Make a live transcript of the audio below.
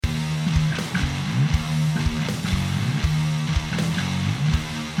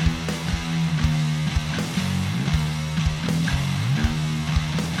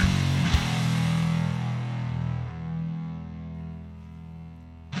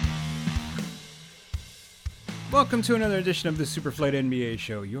Welcome to another edition of the SuperFlight NBA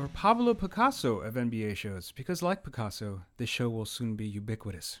show, your Pablo Picasso of NBA shows, because like Picasso, this show will soon be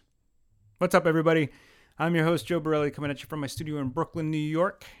ubiquitous. What's up, everybody? I'm your host, Joe Borelli, coming at you from my studio in Brooklyn, New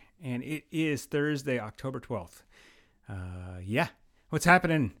York, and it is Thursday, October 12th. What's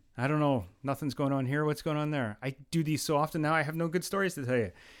happening? I don't know. Nothing's going on here. What's going on there? I do these so often now, I have no good stories to tell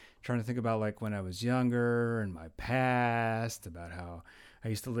you. Trying to think about like when I was younger and my past, about how I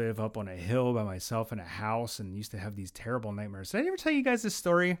used to live up on a hill by myself in a house and used to have these terrible nightmares. Did I ever tell you guys this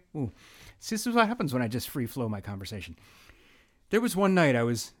story? Ooh, this is what happens when I just free flow my conversation. There was one night I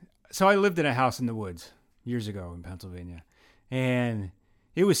lived in a house in the woods years ago in Pennsylvania, and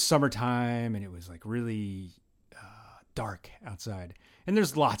it was summertime and it was like really dark outside, and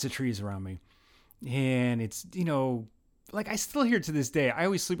there's lots of trees around me, and it's, like I still hear it to this day. I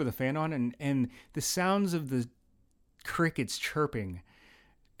always sleep with a fan on, and the sounds of the crickets chirping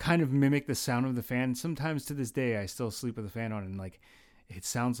kind of mimic the sound of the fan. Sometimes to this day, I still sleep with a fan on, and like it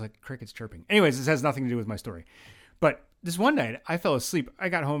sounds like crickets chirping. Anyways, this has nothing to do with my story. But this one night, I fell asleep. I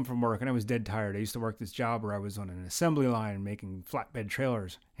got home from work, and I was dead tired. I used to work this job where I was on an assembly line making flatbed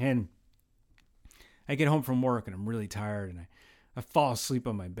trailers. And I get home from work, and I'm really tired, and I fall asleep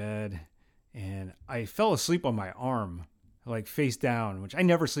on my bed. And I fell asleep on my arm, like face down, which I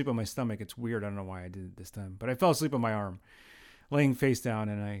never sleep on my stomach. It's weird. I don't know why I did it this time. But I fell asleep on my arm, laying face down,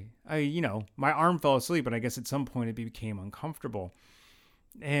 and my arm fell asleep, and I guess at some point it became uncomfortable.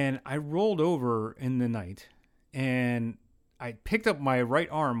 And I rolled over in the night, and I picked up my right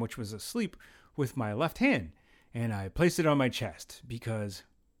arm, which was asleep, with my left hand, and I placed it on my chest because,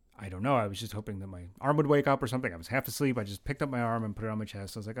 I don't know, I was just hoping that my arm would wake up or something. I was half asleep. I just picked up my arm and put it on my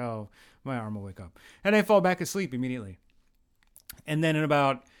chest. I was like, oh, my arm will wake up. And I fall back asleep immediately. And then in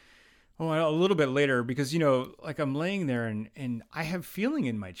about a little bit later, because, like I'm laying there and I have feeling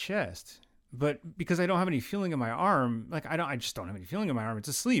in my chest, but because I don't have any feeling in my arm, like I just don't have any feeling in my arm. It's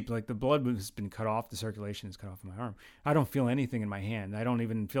asleep. Like the blood has been cut off. The circulation is cut off in my arm. I don't feel anything in my hand. I don't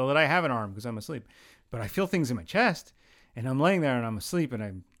even feel that I have an arm because I'm asleep, but I feel things in my chest, and I'm laying there and I'm asleep,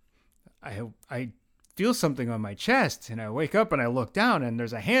 and I feel something on my chest, and I wake up and I look down and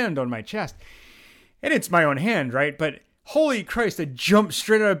there's a hand on my chest, and it's my own hand, right? But holy Christ, I jumped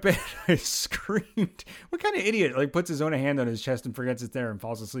straight out of bed. I screamed. What kind of idiot puts his own hand on his chest and forgets it's there and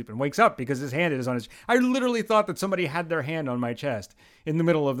falls asleep and wakes up because his hand is on his... I literally thought that somebody had their hand on my chest in the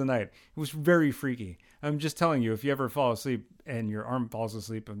middle of the night. It was very freaky. I'm just telling you, if you ever fall asleep and your arm falls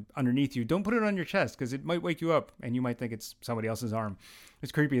asleep underneath you, don't put it on your chest because it might wake you up and you might think it's somebody else's arm.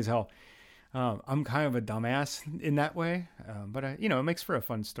 It's creepy as hell. I'm kind of a dumbass in that way, but it makes for a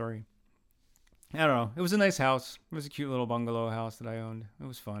fun story. I don't know. It was a nice house. It was a cute little bungalow house that I owned. It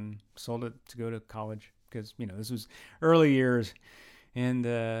was fun. Sold it to go to college because, this was early years. And,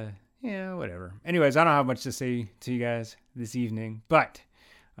 whatever. Anyways, I don't have much to say to you guys this evening. But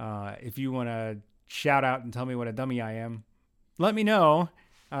if you want to shout out and tell me what a dummy I am, let me know.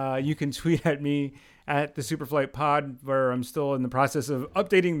 You can tweet at me at the SuperFlight Pod, where I'm still in the process of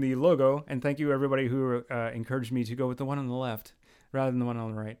updating the logo. And thank you, everybody who encouraged me to go with the one on the left rather than the one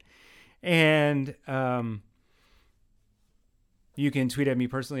on the right. And you can tweet at me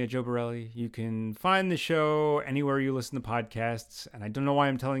personally at Joe Borelli. You can find the show anywhere you listen to podcasts. And I don't know why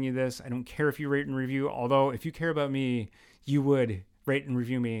I'm telling you this. I don't care if you rate and review. Although if you care about me, you would rate and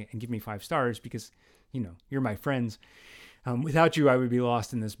review me and give me 5 stars because, you're my friends. Without you, I would be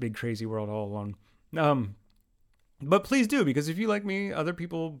lost in this big, crazy world all alone. But please do, because if you like me, other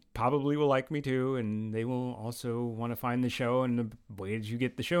people probably will like me too, and they will also want to find the show, and the way that you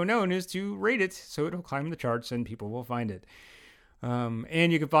get the show known is to rate it, so it'll climb the charts and people will find it.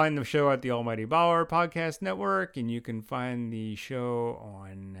 And you can find the show at the Almighty Bauer Podcast Network, and you can find the show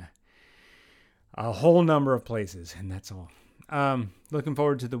on a whole number of places, and that's all. Looking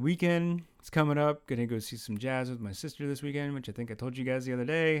forward to the weekend. It's coming up. Gonna go see some jazz with my sister this weekend, which I think I told you guys the other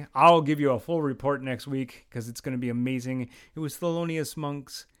day. I'll give you a full report next week because it's going to be amazing. It was Thelonious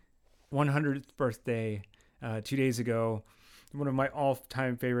Monk's 100th birthday 2 days ago. One of my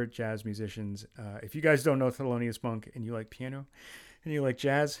all-time favorite jazz musicians. If you guys don't know Thelonious Monk and you like piano and you like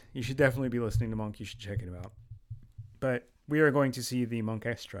jazz, you should definitely be listening to Monk. You should check it out. But we are going to see the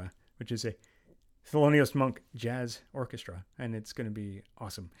Monkestra, which is a Thelonious Monk Jazz Orchestra, and it's going to be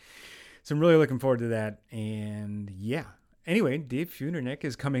awesome. So I'm really looking forward to that. And yeah. Anyway, Dave Futernick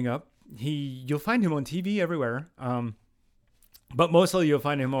is coming up. You'll find him on TV everywhere. But mostly you'll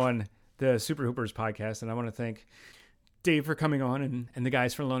find him on the Super Hoopers podcast. And I want to thank Dave for coming on and the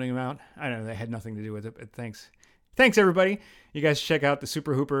guys for loaning him out. I know they had nothing to do with it, but thanks. Thanks, everybody. You guys check out the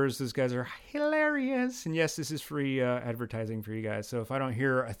Super Hoopers. Those guys are hilarious. And yes, this is free advertising for you guys. So if I don't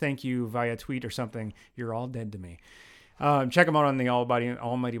hear a thank you via tweet or something, you're all dead to me. Check them out on the Almighty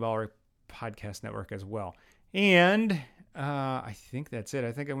Baller Podcast Network as well. And I think that's it.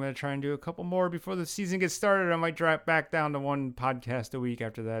 I think I'm going to try and do a couple more before the season gets started. I might drop back down to one podcast a week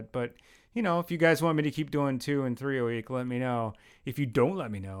after that. But, if you guys want me to keep doing 2 and 3 a week, let me know. If you don't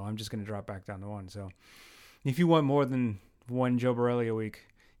let me know, I'm just going to drop back down to 1. So if you want more than one Joe Borelli a week,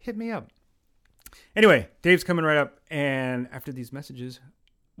 hit me up. Anyway, Dave's coming right up. And after these messages,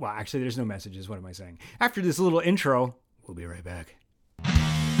 well, actually, there's no messages. What am I saying? After this little intro, we'll be right back.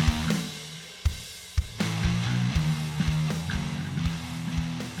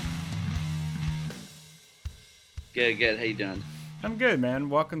 Good. How you doing? I'm good, man.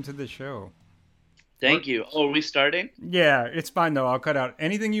 Welcome to the show. Thank you. Oh, are we starting? Yeah, it's fine, though. I'll cut out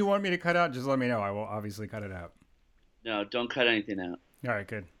anything you want me to cut out. Just let me know. I will obviously cut it out. No, don't cut anything out. All right,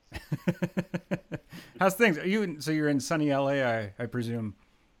 good. How's things? So you're in sunny LA, I presume?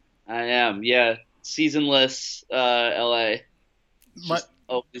 I am, yeah. Seasonless LA. It's just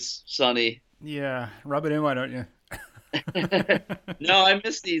always sunny. Yeah, rub it in, why don't you? No, I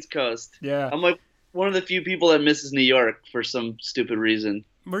miss the East Coast. Yeah. I'm like one of the few people that misses New York for some stupid reason.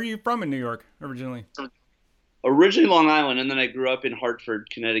 Where are you from in New York originally? Originally Long Island, and then I grew up in Hartford,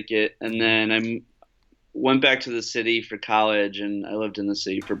 Connecticut, and then I went back to the city for college, and I lived in the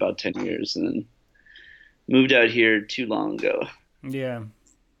city for about 10 years, and then moved out here too long ago. Yeah.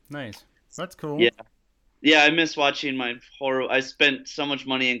 Nice. That's cool. Yeah, I miss watching I spent so much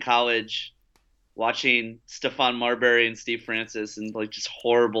money in college watching Stephon Marbury and Steve Francis and like just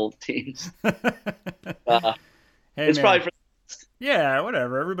horrible teams. Hey, it's man. probably for Yeah,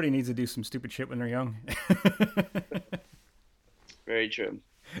 whatever. Everybody needs to do some stupid shit when they're young. Very true.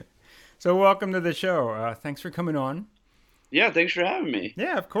 So welcome to the show. Thanks for coming on. Yeah, thanks for having me.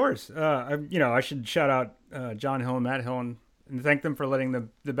 Yeah, of course. I should shout out John Hill and Matt Hill and thank them for letting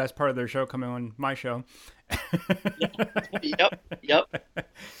the best part of their show come on my show. Yep.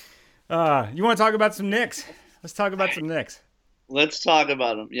 You want to talk about some Knicks? Let's talk about some Knicks. Let's talk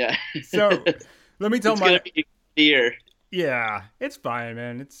about them. Yeah. So let me tell it's gonna be a year. Yeah, it's fine,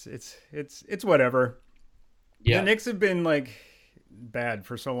 man. It's whatever. Yeah. The Knicks have been like bad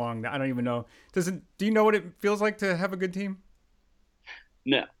for so long that I don't even know. Do you know what it feels like to have a good team?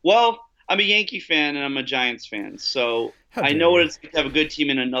 No. Well, I'm a Yankee fan and I'm a Giants fan, so I know what it's like to have a good team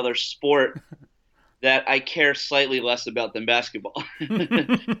in another sport that I care slightly less about than basketball.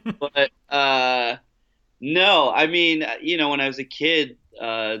 But no, I mean, when I was a kid,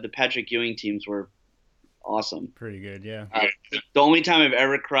 the Patrick Ewing teams were awesome. Pretty good, yeah. The only time I've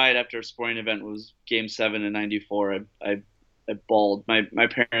ever cried after a sporting event was Game 7 in '94. I bawled. My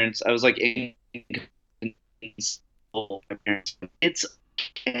parents. I was like, my parents. It's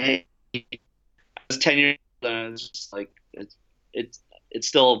okay. I was 10 years old, and I was just like, it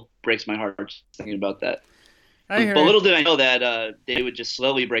still breaks my heart just thinking about that. But little did I know that they would just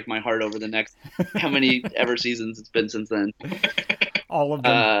slowly break my heart over the next how many ever seasons it's been since then. All of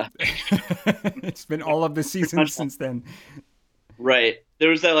them. It's been all of the seasons since then. Right. There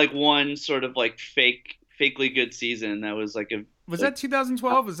was that like one sort of like fakely good season that was like a. Was that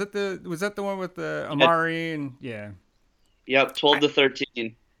 2012? Was that the one with the Amari and yeah. Yep,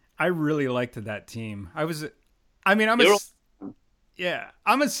 12-13. I really liked that team. I'm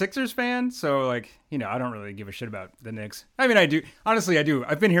a Sixers fan, so like, I don't really give a shit about the Knicks. I mean, I do. Honestly, I do.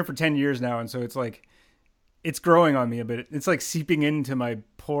 I've been here for 10 years now, and so it's like it's growing on me a bit. It's like seeping into my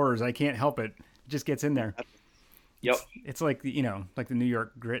pores. I can't help it. It just gets in there. Yep. It's like like the New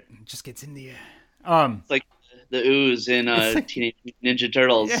York grit. It just gets in the It's like the ooze in Teenage Ninja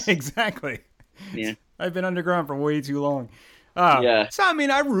Turtles. Yeah, exactly. Yeah. I've been underground for way too long. Yeah. So I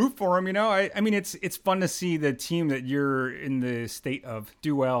mean, I root for them. I mean, it's fun to see the team that you're in the state of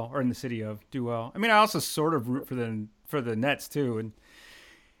do well, or in the city of do well. I mean, I also sort of root for the Nets too, and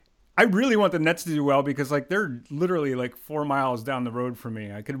I really want the Nets to do well because like they're literally like 4 miles down the road from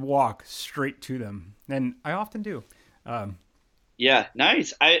me. I could walk straight to them, and I often do. Yeah,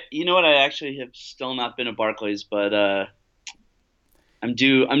 nice. You know what? I actually have still not been to Barclays, but I'm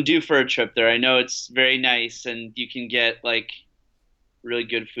due for a trip there. I know it's very nice, and you can get like really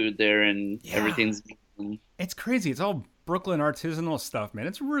good food there, and everything's. It's crazy. It's all Brooklyn artisanal stuff, man.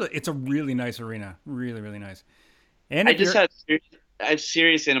 It's a really nice arena, really really nice. And I have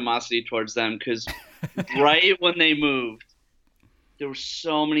serious animosity towards them because right when they moved, there were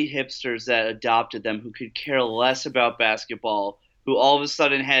so many hipsters that adopted them who could care less about basketball, who all of a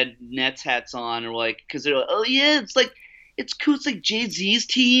sudden had Nets hats on, or like because they're like, oh yeah, it's cool. It's like Jay-Z's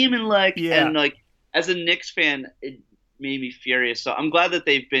team, and like as a Knicks fan, it made me furious. So I'm glad that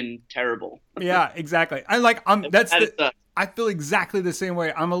they've been terrible. Yeah, exactly. I feel exactly the same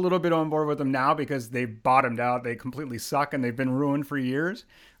way. I'm a little bit on board with them now because they've bottomed out. They completely suck and they've been ruined for years,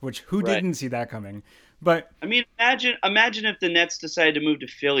 which who Right. didn't see that coming? But I mean, imagine if the Nets decided to move to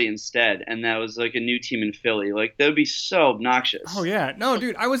Philly instead, and that was like a new team in Philly. Like that would be so oh obnoxious. yeah, no,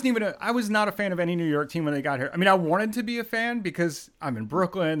 dude, I was not a fan of any New York team when they got here. I mean, I wanted to be a fan because I'm in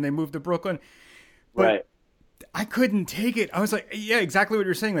Brooklyn. They moved to Brooklyn, but Right. I couldn't take it. I was like, yeah, exactly what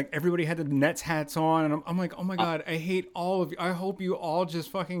you're saying. Like everybody had the Nets hats on, and I'm like, oh my god, I hate all of you. I hope you all just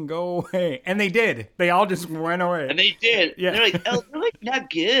fucking go away. And they did. They all just went away. And they did. Yeah. They're like not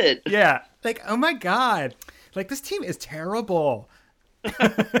good. Yeah, like oh my god, like this team is terrible.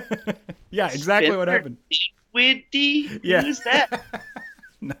 Yeah, exactly what happened. Witty. Yeah. Who's that?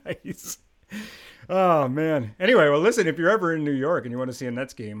 Nice. Oh man. Anyway, well, listen, if you're ever in New York and you want to see a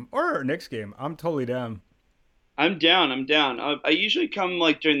Nets game or a Knicks game, I'm totally down. I'm down. I'm down. I usually come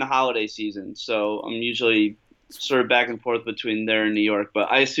like during the holiday season, so I'm usually sort of back and forth between there and New York.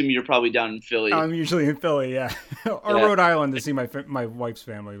 But I assume you're probably down in Philly. I'm usually in Philly, yeah, or Yeah. Rhode Island to see my wife's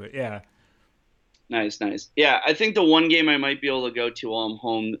family. But yeah, Nice, nice. Yeah, I think the one game I might be able to go to while I'm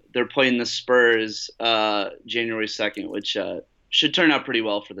home, they're playing the Spurs January 2nd, which should turn out pretty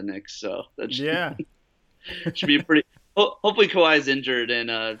well for the Knicks. So that yeah, should be pretty. Hopefully Kawhi's injured and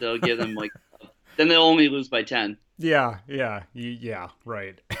they'll give them like. Then they'll only lose by 10. yeah,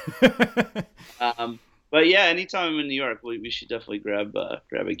 right. But yeah, anytime I'm in New York, we should definitely grab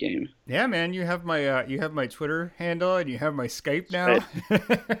a game. Yeah, man, you have my Twitter handle and you have my Skype now.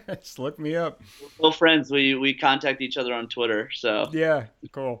 Just look me up. Well, friends, we contact each other on Twitter, so Yeah,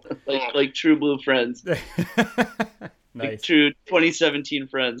 cool. like true blue friends, like Nice. true 2017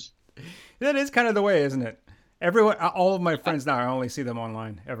 friends. That is kind of the way, isn't it? Everyone, all of my friends now, I only see them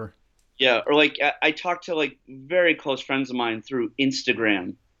online ever. Yeah, or like I talk to like very close friends of mine through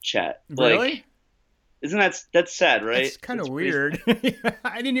Instagram chat. Like, Really? isn't that's sad, right? It's kind of It's pretty weird.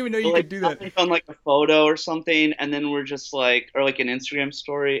 I didn't even know you like could do that. something on like a photo or something, and then we're just like, or like an Instagram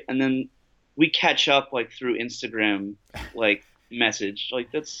story, and then we catch up like through Instagram like message.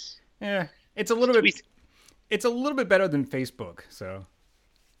 Like that's Yeah, it's a little bit. sweet. It's a little bit better than Facebook. So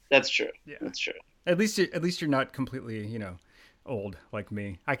That's true. yeah, That's true. at least you're not completely old like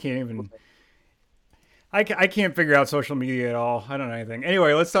me. I can't even. I can't figure out social media at all. I don't know anything.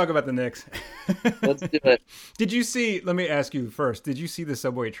 Anyway, let's talk about the Knicks. Let's do it. Did you see? Let me ask you first. Did you see the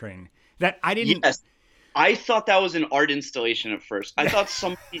subway train? That I didn't. Yes. I thought that was an art installation at first. I thought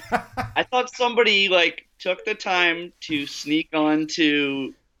somebody like took the time to sneak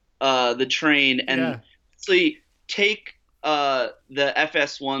onto the train and Yeah. actually take the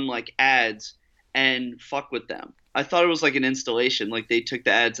FS1 like ads and fuck with them. I thought it was like an installation, like they took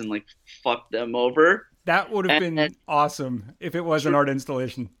the ads and like fucked them over. That would have been And- awesome if it was an art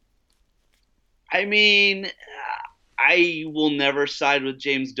installation. I mean, I will never side with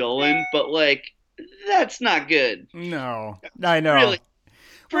James Dolan, but like that's not good. No, I know. Really,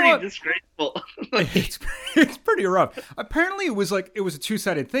 pretty Well, disgraceful. it's pretty rough. Apparently, it was a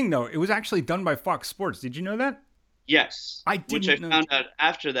two-sided thing, though. It was actually done by Fox Sports. Did you know that? Yes, I which I didn't know. found out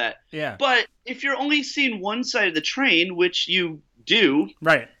after that. Yeah. But if you're only seeing one side of the train, which you do,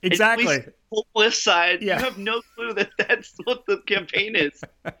 Right. at Exactly. least the whole left side, Yeah. you have no clue that that's what the campaign is.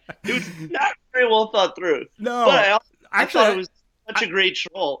 It was not very well thought through. No. But I Actually, thought it was such a great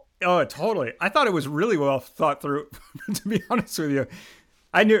troll. oh, totally. I thought it was really well thought through. To be honest with you,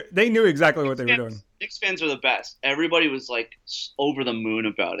 they knew exactly what they were doing. Knicks fans are the best. Everybody was like over the moon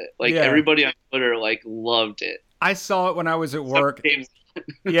about it. Like Yeah. everybody on Twitter like loved it. I saw it when I was at work. James,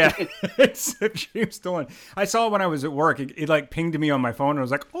 Yeah, except James Dolan. I saw it when I was at work. It like pinged me on my phone, and I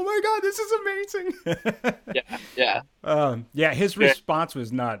was like, "Oh my god, this is amazing!" yeah. Yeah. His response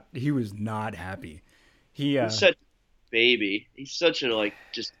was not. He was not happy. He's such a baby. He's such a like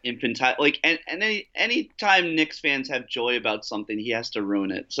just infantile. Like and any time Knicks fans have joy about something, he has to ruin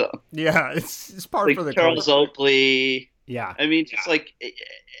it. So yeah, it's part like for the Charles culture. Oakley. Yeah, I mean, just like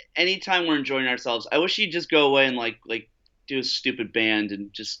anytime we're enjoying ourselves, I wish he'd just go away and like do a stupid band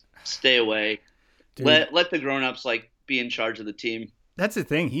and just stay away. dude, Let the grown-ups like be in charge of the team. that's the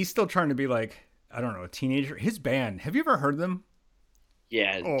thing. He's still trying to be like, I don't know, a teenager. His band. Have you ever heard them?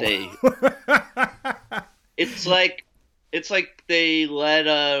 Yeah, Oh. it's like they let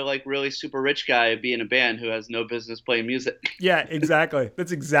a like really super rich guy be in a band who has no business playing music. Yeah, exactly.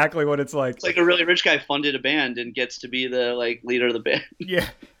 That's exactly what it's like. It's like a really rich guy funded a band and gets to be the like leader of the band. Yeah,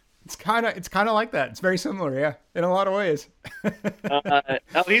 it's kind of like that. It's very similar. Yeah, in a lot of ways.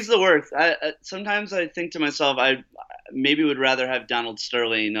 Oh, he's the worst. Sometimes I think to myself, maybe would rather have Donald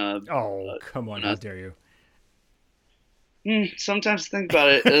Sterling. Oh, come on! How dare you? Sometimes think about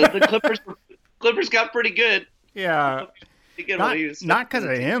it. The Clippers got pretty good. Yeah, Pretty good not because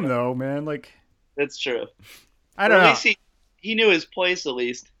of him though, man. Like that's true. I don't know. At least he knew his place at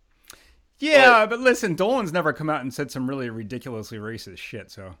least. Yeah, but listen, Dolan's never come out and said some really ridiculously racist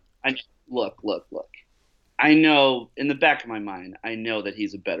shit. So look. I know in the back of my mind, I know that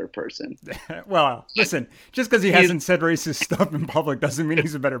he's a better person. Well, listen, just because he hasn't said racist stuff in public doesn't mean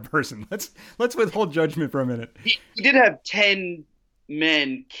he's a better person. Let's withhold judgment for a minute. He did have 10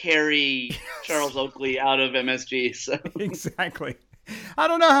 men carry Charles Oakley out of MSG. So. Exactly. I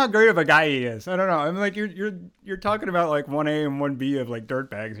don't know how great of a guy he is. I don't know. I'm like you're talking about like 1A and 1B of like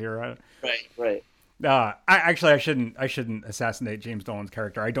dirtbags here. Right. I shouldn't assassinate James Dolan's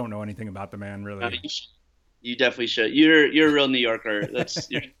character. I don't know anything about the man really. You definitely should. You're a real New Yorker.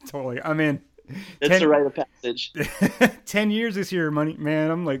 Totally. I mean, that's the rite of passage. 10 years this year,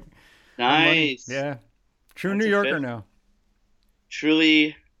 man. I'm like, nice. Yeah, true New Yorker now.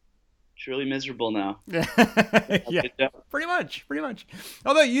 Truly miserable now. Yeah, pretty much.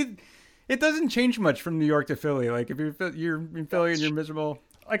 Although it doesn't change much from New York to Philly. Like if you're in Philly and you're miserable,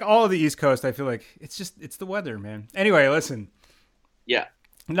 like all of the East Coast, I feel like it's the weather, man. Anyway, listen. Yeah.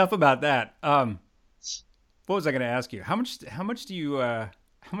 Enough about that. What was I going to ask you? How much do you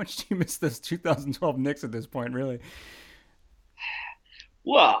miss those 2012 Knicks at this point, really?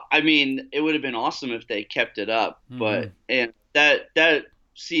 Well, I mean, it would have been awesome if they kept it up, but and that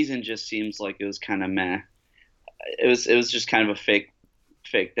season just seems like it was kind of meh. It was just kind of a fake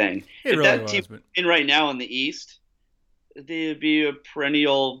thing. It really that was, team but... in right now in the East, they'd be a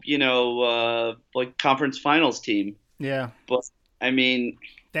perennial, like conference finals team. Yeah, but I mean.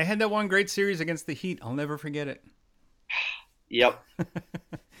 They had that one great series against the Heat. I'll never forget it. Yep.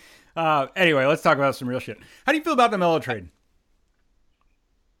 Anyway, let's talk about some real shit. How do you feel about the Melo trade?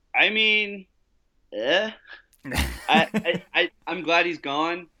 I mean, I'm glad he's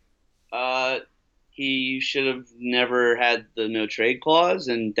gone. He should have never had the no trade clause,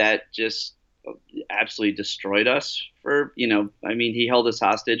 and that just absolutely destroyed us for, I mean, he held us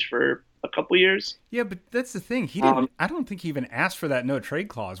hostage for a couple years. Yeah, but that's the thing. He didn't. I don't think he even asked for that no trade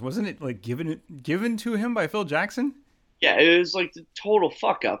clause. Wasn't it like given to him by Phil Jackson? Yeah, it was like the total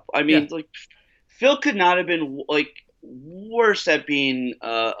fuck up. I mean, like Phil could not have been like worse at being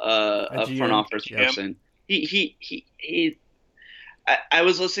a front office person. He I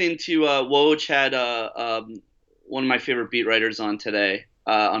was listening to Woj had one of my favorite beat writers on today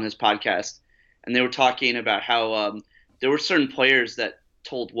on his podcast, and they were talking about how there were certain players that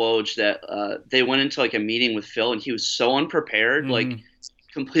told Woj that they went into like a meeting with Phil and he was so unprepared, like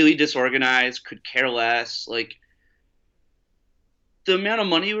completely disorganized, could care less. Like the amount of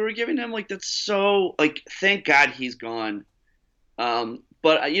money we were giving him, like that's so like thank God he's gone. But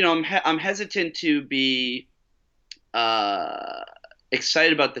I'm hesitant to be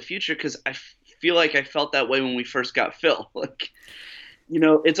excited about the future because I feel like I felt that way when we first got Phil. Like.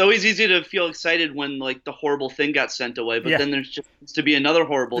 It's always easy to feel excited when like the horrible thing got sent away, but then there's just to be another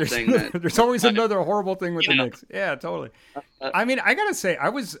horrible thing. There's always another horrible thing with the Knicks. Yeah, totally. I mean, I gotta say, I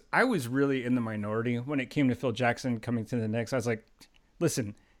was really in the minority when it came to Phil Jackson coming to the Knicks. I was like,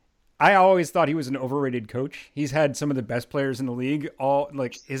 listen, I always thought he was an overrated coach. He's had some of the best players in the league all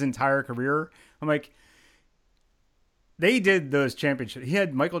like his entire career. I'm like, they did those championships. He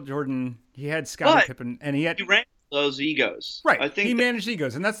had Michael Jordan, he had Scottie Pippen, and he ran those egos. Right. I think he managed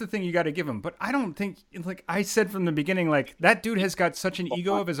egos, and that's the thing you got to give him. But I don't think, like I said from the beginning, like that dude has got such an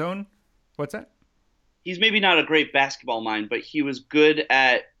ego of his own. What's that? He's maybe not a great basketball mind, but he was good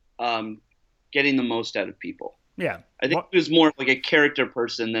at getting the most out of people. Yeah. I think he was more like a character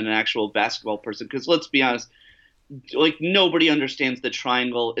person than an actual basketball person. Because let's be honest, like nobody understands the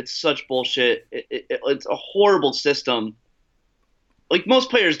triangle. It's such bullshit. It's a horrible system. Like most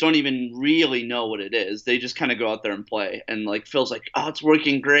players don't even really know what it is. They just kind of go out there and play. And like Phil's like, oh, it's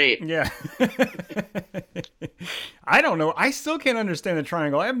working great. Yeah. I don't know. I still can't understand the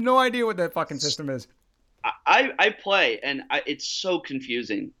triangle. I have no idea what that fucking system is. I play and it's so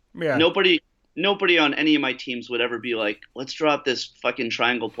confusing. Yeah. Nobody on any of my teams would ever be like, let's drop this fucking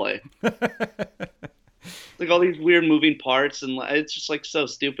triangle play. Like all these weird moving parts and it's just like so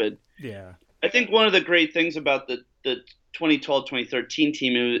stupid. Yeah. I think one of the great things about the 2012-2013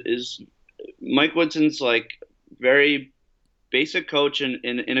 team is Mike Woodson's like very basic coach in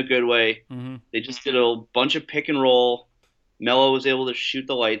a good way. Mm-hmm. They just did a bunch of pick and roll. Melo was able to shoot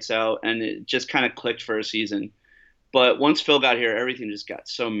the lights out, and it just kind of clicked for a season. But once Phil got here, everything just got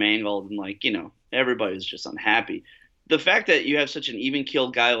so mangled, and like everybody was just unhappy. The fact that you have such an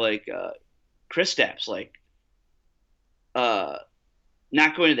even-keeled guy like Kristaps, like uh,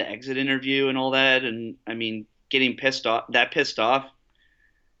 not going to the exit interview and all that, and I mean, getting pissed off.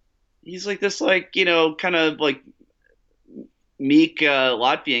 He's like this, like, kind of like meek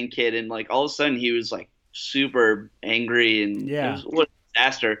Latvian kid, and like all of a sudden he was like super angry, and it was what a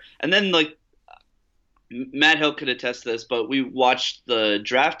disaster. And then like Matt Hill could attest to this, but we watched the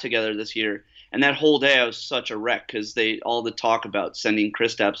draft together this year, and that whole day I was such a wreck because all the talk about sending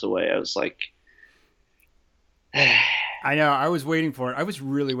Kristaps away. I was like, I know. I was waiting for it. I was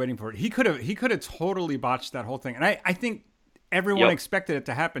really waiting for it. He could have totally botched that whole thing, and I think everyone expected it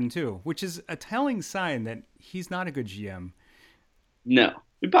to happen too, which is a telling sign that he's not a good GM. No,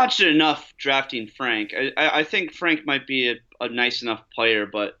 we botched it enough drafting Frank. I think Frank might be a nice enough player,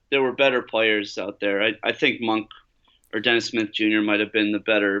 but there were better players out there. I think Monk or Dennis Smith Jr. might have been the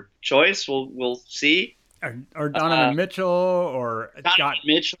better choice. We'll see. Or Donovan Mitchell, or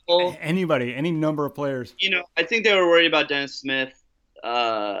Mitchell. Anybody, any number of players. I think they were worried about Dennis Smith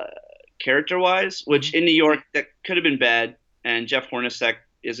character-wise, which in New York, that could have been bad. And Jeff Hornacek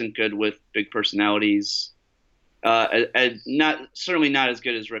isn't good with big personalities. Certainly not as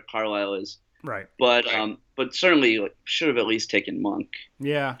good as Rick Carlisle is. Right. But certainly should have at least taken Monk.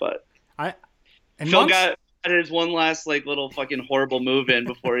 Yeah. But Phil got his one last like little fucking horrible move in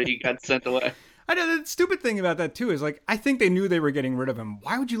before he got sent away. I know the stupid thing about that too is like I think they knew they were getting rid of him.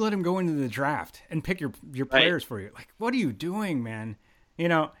 Why would you let him go into the draft and pick your players for you? Like, what are you doing, man?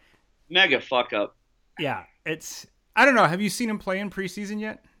 Mega fuck up. Yeah, I don't know. Have you seen him play in preseason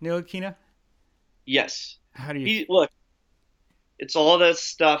yet, Ntilikina? Yes. How do you look? It's all that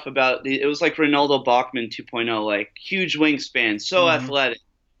stuff about it was like Ronaldo Bachman 2.0, like huge wingspan, so athletic.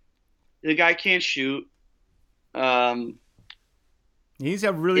 The guy can't shoot. He's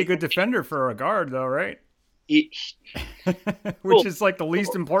a really good defender for a guard, though, right? Which is like the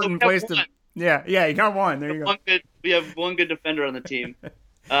least important place to. Yeah, you got one. There you go. We have one good defender on the team.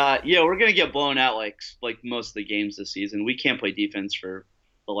 We're gonna get blown out like most of the games this season. We can't play defense for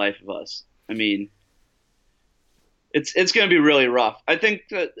the life of us. I mean, it's gonna be really rough. I think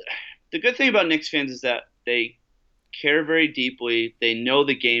that the good thing about Knicks fans is that they care very deeply. They know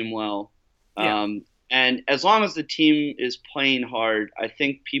the game well. Yeah. And as long as the team is playing hard, I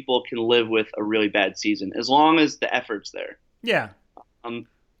think people can live with a really bad season as long as the effort's there. Yeah. I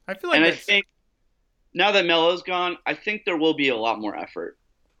feel like, and I think now that Melo's gone, I think there will be a lot more effort.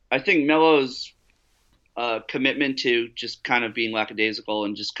 I think Melo's commitment to just kind of being lackadaisical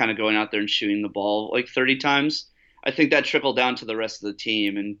and just kind of going out there and shooting the ball like 30 times, I think that trickled down to the rest of the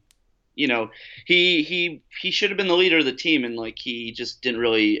team. And he should have been the leader of the team, and like he just didn't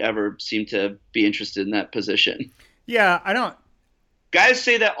really ever seem to be interested in that position. Yeah, I don't. Guys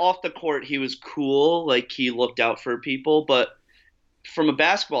say that off the court he was cool, like he looked out for people, but from a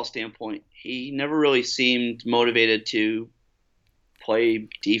basketball standpoint, he never really seemed motivated to play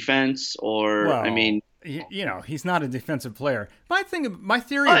defense or. Well, I mean, he's not a defensive player. My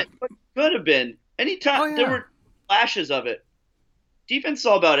theory could have been anytime there were flashes of it. Defense is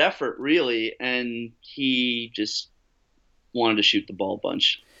all about effort, really, and he just wanted to shoot the ball a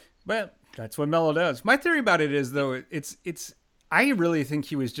bunch. But that's what Melo does. My theory about it is, though, it's. I really think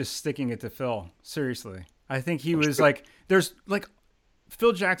he was just sticking it to Phil. Seriously, I think he was like, there's like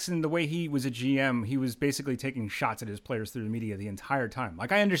Phil Jackson. The way he was a GM, he was basically taking shots at his players through the media the entire time.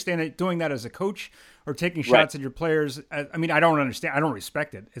 Like, I understand it, doing that as a coach or taking shots at your players. I mean, I don't understand. I don't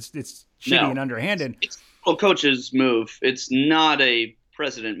respect it. It's shitty and underhanded. It's a coach's move. It's not a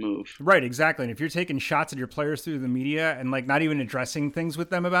president move. Right, exactly. And if you're taking shots at your players through the media and like not even addressing things with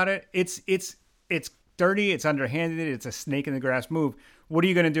them about it, it's dirty, it's underhanded, it's a snake in the grass move. What are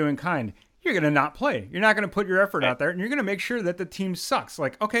you going to do in kind? You're going to not play. You're not going to put your effort out there, and you're going to make sure that the team sucks.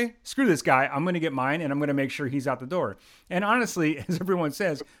 Like, okay, screw this guy. I'm going to get mine, and I'm going to make sure he's out the door. And honestly, as everyone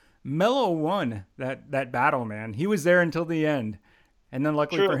says, Melo won that battle, man. He was there until the end. And then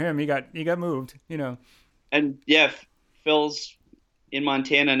luckily for him, he got moved, And yeah, Phil's in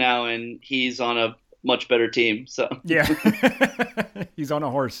Montana now, and he's on a much better team. So yeah, he's on a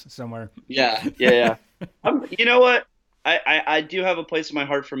horse somewhere. Yeah. You know what? I do have a place in my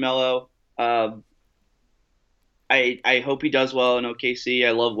heart for Melo. I hope he does well in OKC.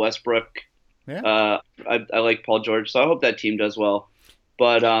 I love Westbrook. Yeah. I like Paul George, so I hope that team does well.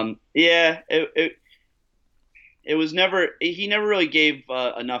 But it was never. He never really gave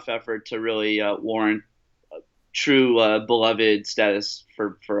enough effort to really warrant true beloved status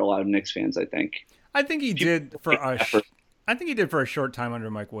for a lot of Knicks fans. I think he did for us. I think he did for a short time under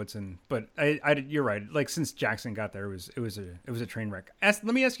Mike Woodson, but you're right. Like, since Jackson got there, it was a train wreck. Let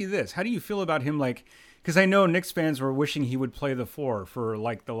me ask you this: how do you feel about him, like, Because I know Knicks fans were wishing he would play the 4 for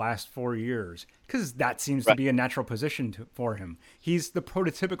like the last 4 years, because that seems to be a natural position for him. He's the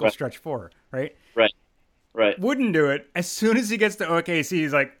prototypical stretch 4, right? Right. Wouldn't do it. As soon as he gets to OKC,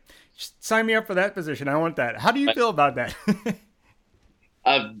 he's like, sign me up for that position. I want that. How do you feel about that?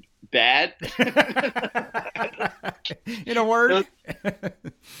 Bad. In a word?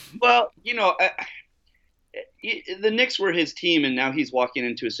 Well, the Knicks were his team, and now he's walking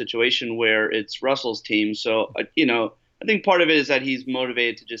into a situation where it's Russell's team. So, I think part of it is that he's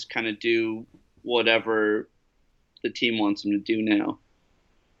motivated to just kind of do whatever the team wants him to do now.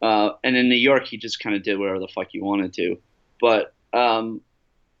 And in New York, he just kind of did whatever the fuck he wanted to. But,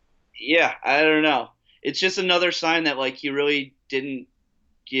 yeah, I don't know. It's just another sign that, like, he really didn't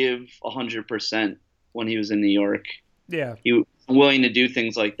give 100% when he was in New York. Yeah. He was willing to do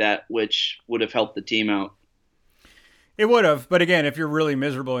things like that, which would have helped the team out. It would have, but again, if you're really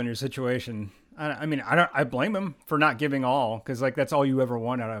miserable in your situation, I blame him for not giving all, because like that's all you ever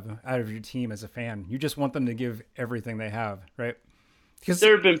want out of your team as a fan. You just want them to give everything they have, right? Because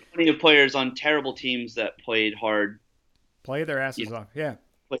there have been plenty of players on terrible teams that played hard, play their asses off, yeah,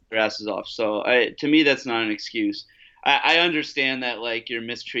 play their asses off. So to me, that's not an excuse. I understand that like you're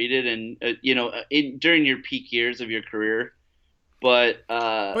mistreated and during your peak years of your career. But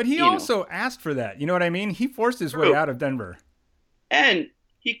he also asked for that. You know what I mean? He forced his way out of Denver. And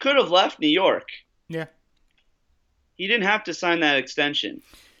he could have left New York. Yeah. He didn't have to sign that extension.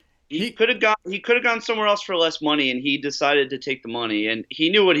 He could have gone somewhere else for less money, and he decided to take the money, and he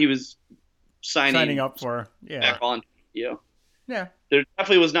knew what he was signing up for. Yeah. Back on. Yeah. There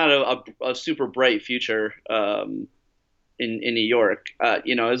definitely was not a super bright future in New York.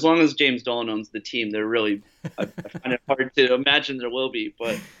 As long as James Dolan owns the team, they're really I find it hard to imagine there will be,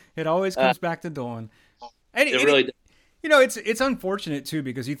 but it always comes back to Dolan. It's unfortunate too,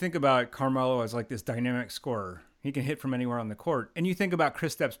 because you think about Carmelo as like this dynamic scorer. He can hit from anywhere on the court. And you think about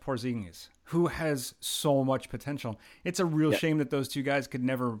Kristaps Porzingis, who has so much potential. It's a real shame that those two guys could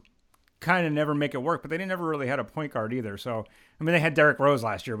never make it work, but they never really had a point guard either. So, they had Derrick Rose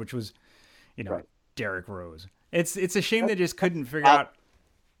last year, which was, Derrick Rose. It's a shame they just couldn't figure out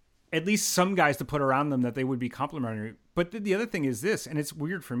at least some guys to put around them that they would be complimentary. But the other thing is this, and it's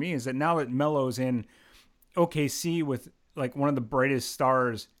weird for me, is that now that Melo's in OKC with like one of the brightest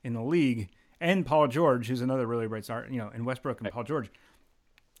stars in the league, and Paul George, who's another really bright star, in Westbrook and Paul George.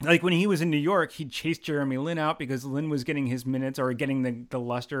 Like when he was in New York, he'd chase Jeremy Lin out because Lin was getting his minutes or getting the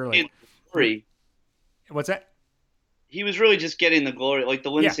luster. Like, what's that? He was really just getting the glory. Like the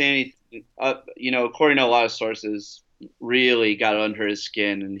Lin Sanity, according to a lot of sources, really got under his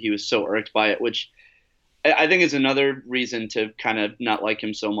skin, and he was so irked by it, which I think is another reason to kind of not like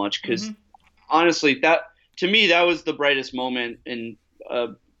him so much. Because honestly, to me, that was the brightest moment in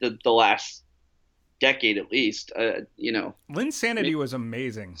the last decade, at least. Lin's Sanity was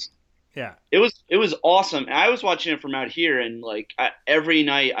amazing. Yeah, it was awesome. I was watching it from out here, and like every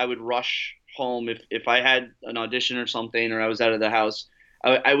night I would rush home if I had an audition or something, or I was out of the house.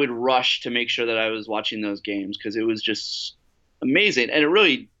 I would rush to make sure that I was watching those games because it was just amazing, and it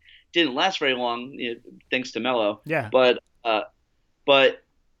really didn't last very long, thanks to Melo. Yeah, but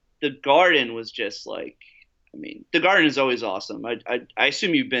the Garden was just like, the Garden is always awesome. I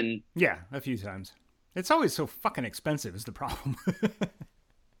assume you've been. Yeah, a few times. It's always so fucking expensive is the problem.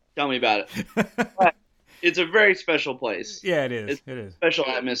 Tell me about it. It's a very special place. Yeah, it is. It is. Special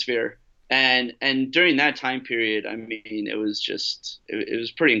atmosphere. And during that time period, it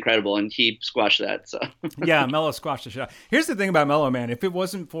was pretty incredible, and he squashed that. So yeah, Melo squashed the shit out. Here's the thing about Melo, man. If it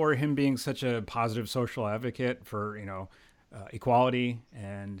wasn't for him being such a positive social advocate for equality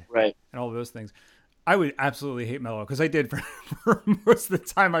and all of those things, I would absolutely hate Melo, because I did for most of the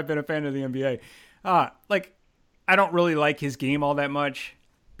time I've been a fan of the NBA. I don't really like his game all that much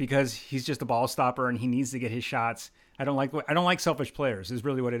because he's just a ball stopper and he needs to get his shots. I don't like selfish players is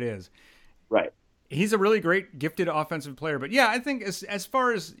really what it is. Right. He's a really great, gifted offensive player. But yeah, I think as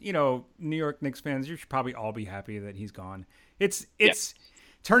far as, New York Knicks fans, you should probably all be happy that he's gone. It's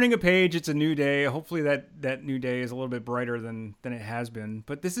turning a page. It's a new day. Hopefully that new day is a little bit brighter than it has been.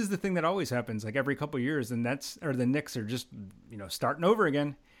 But this is the thing that always happens, like every couple of years, and the Knicks are just, starting over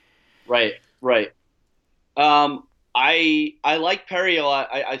again. Right. I like Perry a lot.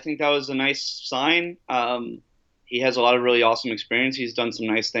 I think that was a nice sign. He has a lot of really awesome experience. He's done some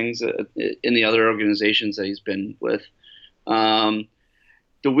nice things in the other organizations that he's been with.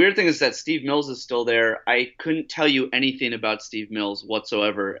 The weird thing is that Steve Mills is still there. I couldn't tell you anything about Steve Mills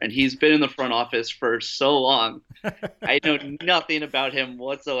whatsoever, and he's been in the front office for so long. I know nothing about him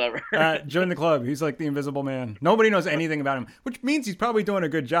whatsoever. Join the club. He's like the invisible man. Nobody knows anything about him, which means he's probably doing a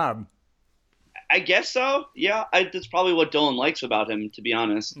good job. I guess so. Yeah, that's probably what Dylan likes about him, to be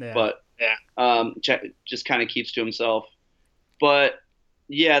honest. Yeah. But just kind of keeps to himself. But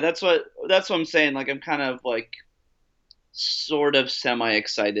yeah, that's what I'm saying. Like, I'm kind of like sort of semi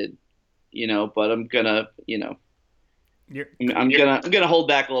excited, but I'm gonna, I'm gonna hold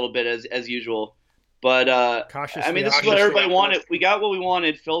back a little bit as usual. But Cautiously I mean, this is what everybody wanted. We got what we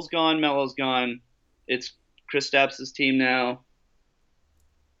wanted. Phil's gone, Melo's gone. It's Kristaps' team now.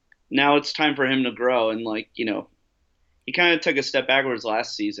 Now it's time for him to grow, and he kind of took a step backwards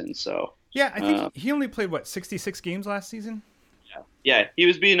last season. So yeah, I think he only played 66 games last season. Yeah, he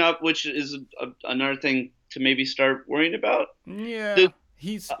was beaten up, which is another thing to maybe start worrying about. Yeah,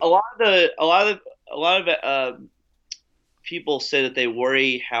 he's a lot of people say that they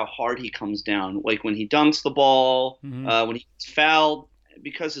worry how hard he comes down, like when he dunks the ball, when he gets fouled,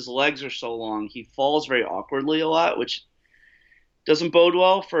 because his legs are so long, he falls very awkwardly a lot, which doesn't bode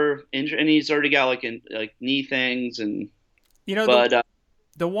well for injury. And he's already got like knee things, and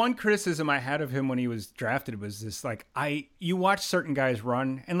the one criticism I had of him when he was drafted was this: you watch certain guys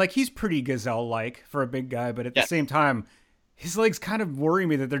run, and he's pretty gazelle-like for a big guy, but at the same time, his legs kind of worry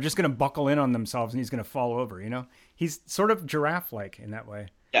me that they're just going to buckle in on themselves and he's going to fall over. He's sort of giraffe-like in that way.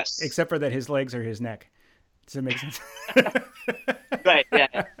 Yes. Except for that his legs are his neck. Does it make sense? Right.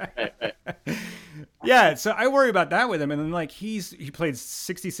 Yeah. Right. Yeah. So I worry about that with him. And then he played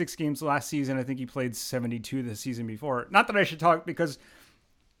 66 games last season. I think he played 72 the season before. Not that I should talk because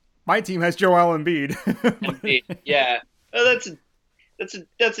my team has Joel Embiid. Embiid. Yeah. Well,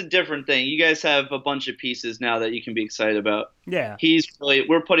 that's a different thing. You guys have a bunch of pieces now that you can be excited about. Yeah.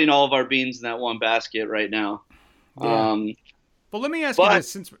 We're putting all of our beans in that one basket right now. Yeah. Well, let me ask you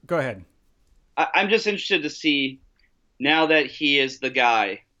this. Go ahead. I'm just interested to see, now that he is the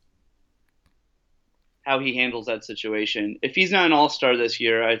guy, how he handles that situation. If he's not an all-star this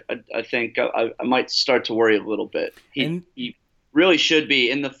year, I think I might start to worry a little bit. He really should be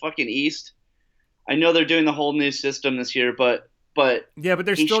in the fucking East. I know they're doing the whole new system this year, but yeah, but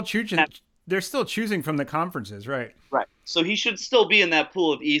they're still choosing. They're still choosing from the conferences, right? Right. So he should still be in that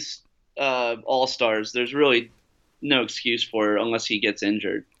pool of East all-stars. There's really no excuse for it unless he gets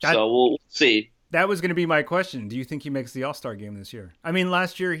injured. So we'll see. That was going to be my question. Do you think he makes the All-Star game this year? I mean,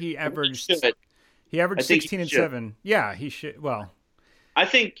 last year he averaged 16 and 7. Yeah, he should. Well, I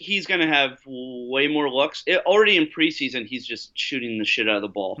think he's going to have way more looks. Already in preseason, he's just shooting the shit out of the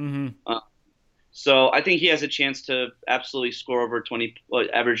ball. Mm-hmm. So I think he has a chance to absolutely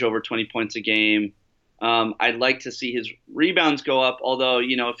average over 20 points a game. I'd like to see his rebounds go up, although,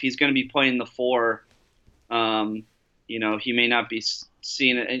 if he's going to be playing the 4, he may not be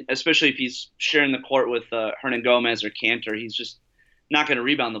seeing it, especially if he's sharing the court with Hernan Gomez or Cantor. He's just not going to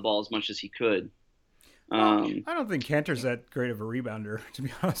rebound the ball as much as he could. I don't think Cantor's that great of a rebounder, to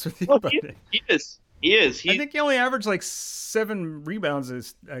be honest with you. Well, he is. I think he only averaged 7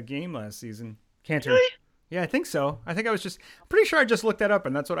 rebounds a game last season. Cantor. Really? Yeah, I think so. I'm pretty sure I just looked that up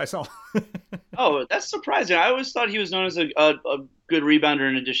and that's what I saw. Oh, that's surprising. I always thought he was known as a good rebounder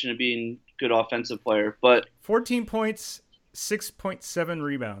in addition to being a good offensive player. But 14 points, 6.7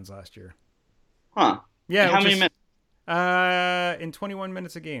 rebounds last year. Huh. Yeah. How many minutes? In 21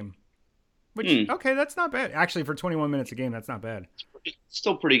 minutes a game. Which, okay, that's not bad. Actually, for 21 minutes a game, that's not bad.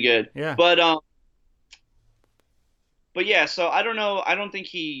 Still pretty good. Yeah. But yeah, so I don't know. I don't think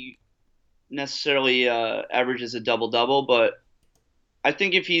he necessarily averages a double-double, but I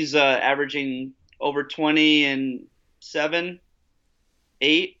think if he's averaging over 20 and 7,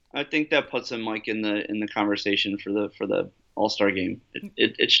 8, I think that puts him in the conversation for the All-Star game.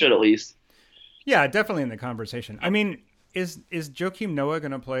 It should at least. Yeah, definitely in the conversation. I mean, is Joakim Noah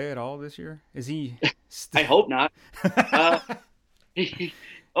going to play at all this year? Is he? I hope not.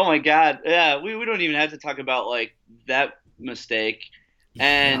 Oh my God! Yeah, we don't even have to talk about that mistake,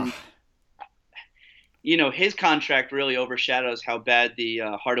 and his contract really overshadows how bad the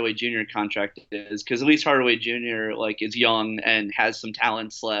Hardaway Jr. contract is, because at least Hardaway Jr. is young and has some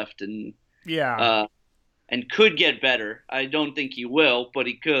talents left, and and could get better. I don't think he will, but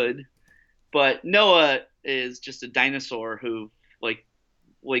he could. But Noah is just a dinosaur who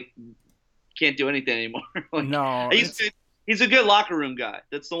can't do anything anymore. No, he's a good locker room guy.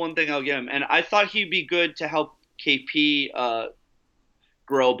 That's the one thing I'll give him. And I thought he'd be good to help KP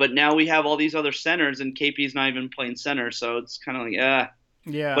grow, but now we have all these other centers, and KP's not even playing center, so it's kind of yeah.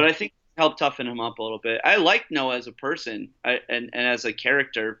 But I think it helped toughen him up a little bit. I like Noah as a person and as a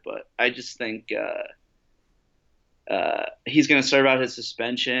character, but I just think he's going to serve out his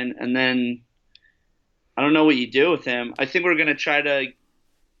suspension, and then I don't know what you do with him. I think we're going to try to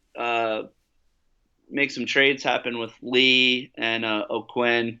make some trades happen with Lee and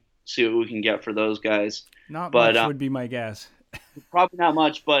O'Quinn. see what we can get for those guys. Not But much would be my guess. probably not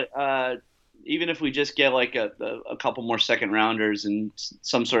much. But even if we just get like a couple more second rounders and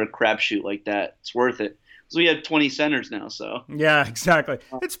some sort of crapshoot like that, it's worth it. Because we have 20 centers now, so. Yeah, exactly.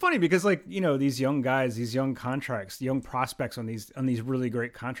 It's funny because like, these young guys, these young contracts, young prospects on these really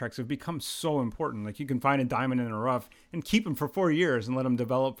great contracts have become so important. Like you can find a diamond in the rough and keep them for 4 years and let them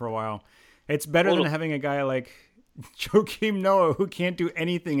develop for a while. It's better than having a guy like Joakim Noah who can't do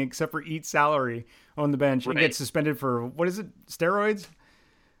anything except for eat salary on the bench and get suspended for, what is it, steroids?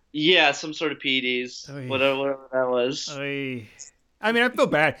 Yeah, some sort of PEDs, whatever that was. I mean, I feel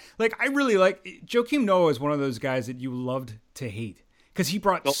bad. Like, I really like Joakim Noah is one of those guys that you loved to hate because he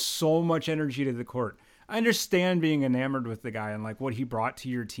brought so much energy to the court. I understand being enamored with the guy and like what he brought to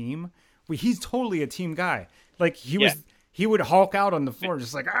your team. But he's totally a team guy. Like he would hulk out on the floor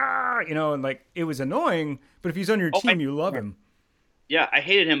just like, and like it was annoying. But if he's on your team, you love him. Yeah, I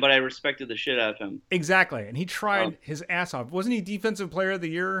hated him, but I respected the shit out of him. Exactly. And he tried his ass off. Wasn't he Defensive Player of the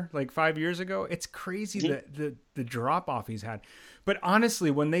Year like 5 years ago? It's crazy the drop off he's had. But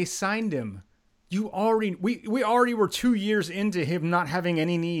honestly, when they signed him, we already were 2 years into him not having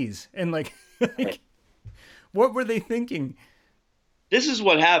any knees. And like what were they thinking? This is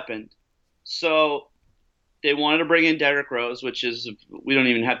what happened. So they wanted to bring in Derrick Rose, which is, we don't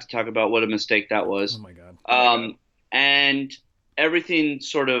even have to talk about what a mistake that was. Oh my God. And everything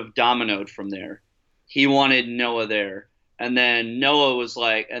sort of dominoed from there. He wanted Noah there. And then Noah was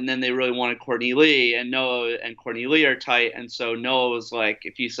like, and then they really wanted Courtney Lee, and Noah and Courtney Lee are tight. And so Noah was like,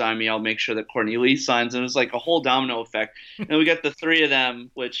 if you sign me, I'll make sure that Courtney Lee signs. And it was like a whole domino effect. And we got the three of them,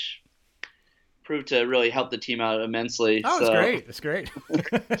 which proved to really help the team out immensely. Oh, it's great. It's great.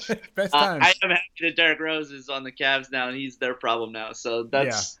 Best times. I am happy that Derrick Rose is on the Cavs now, and he's their problem now. So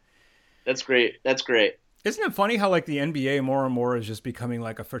that's great. That's great. Isn't it funny how like the NBA more and more is just becoming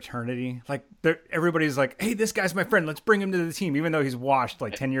like a fraternity? Like everybody's like, hey, this guy's my friend. Let's bring him to the team, even though he's washed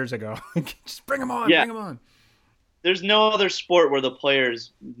like 10 years ago. Just bring him on. Yeah. Bring him on. There's no other sport where the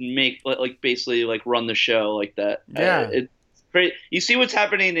players make like basically like run the show like that. Yeah. It's great. You see what's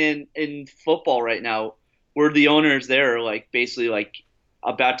happening in football right now, where the owners there are like basically like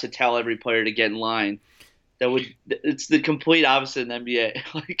about to tell every player to get in line. It's the complete opposite in the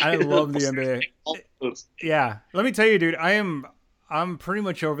NBA. Like, I love the NBA. Yeah. Let me tell you, dude, I'm pretty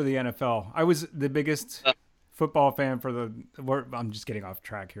much over the NFL. I was the biggest football fan I'm just getting off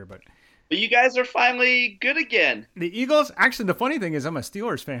track here, but you guys are finally good again. The Eagles, actually, the funny thing is I'm a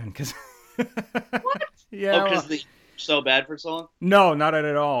Steelers fan because what? Yeah. Because they're so bad for so long? No, not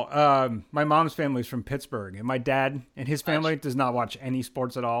at all. My mom's family's from Pittsburgh, and my dad and his family does not watch any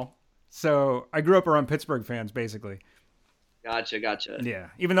sports at all. So I grew up around Pittsburgh fans, basically. Gotcha. Yeah,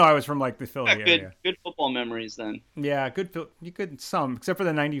 even though I was from like the Philly area. Good football memories then. Yeah, good some, except for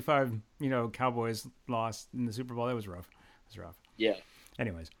the '95, Cowboys lost in the Super Bowl. That was rough. Yeah.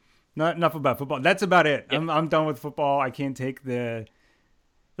 Anyways, not enough about football. That's about it. Yeah. I'm done with football. I can't take the.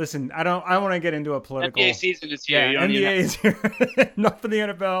 Listen, I want to get into a political. NBA season is here. Yeah, NBA is here. Enough for the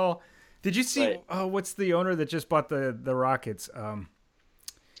NFL. Did you see? Right. What's the owner that just bought the Rockets?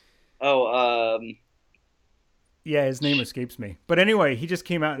 Yeah, his name escapes me. But anyway, he just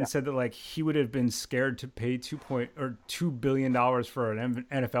came out and said that like he would have been scared to pay $2 billion for an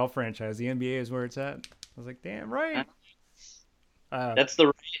NFL franchise. The NBA is where it's at. I was like, damn right. That's the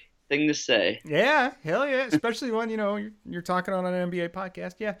right thing to say. Yeah, hell yeah. Especially when you're talking on an NBA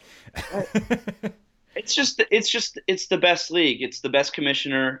podcast. Yeah. It's the best league. It's the best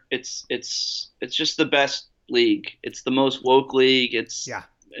commissioner. It's just the best league. It's the most woke league.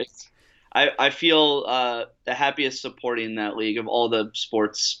 I feel the happiest supporting that league of all the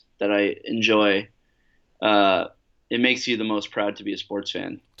sports that I enjoy. It makes you the most proud to be a sports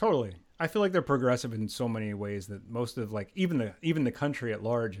fan. Totally. I feel like they're progressive in so many ways that most of like even the country at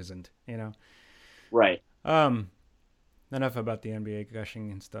large isn't, Right. Enough about the NBA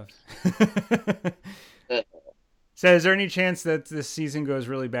gushing and stuff. So is there any chance that this season goes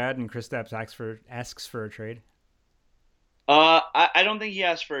really bad and Kristaps asks for a trade? I don't think he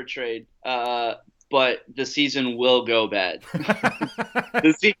asked for a trade, but the season will go bad.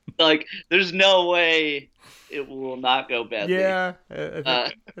 There's no way it will not go badly. Yeah,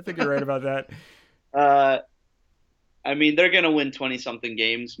 I think you're right about that. I mean, they're going to win 20-something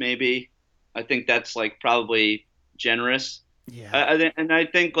games, maybe. I think that's like probably generous. Yeah. And I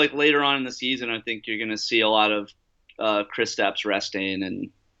think like later on in the season, I think you're going to see a lot of Kristaps resting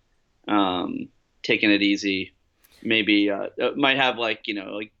and taking it easy. Maybe might have like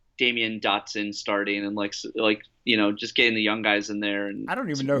Damian Dotson starting and just getting the young guys in there. And I don't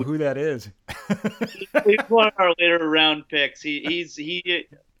even know who that is. He's one of our later round picks. He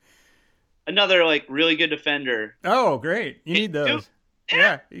another like really good defender. Oh, great! You need Two? those.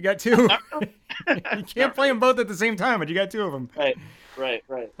 Yeah, you got two. Not really. You can't Not play really. them both at the same time, but you got two of them. Right, right,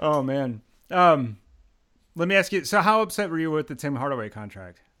 right. Oh man. Um, Let me ask you. So, how upset were you with the Tim Hardaway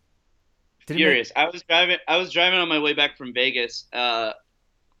contract? Did it make? Furious. I was driving on my way back from Vegas, so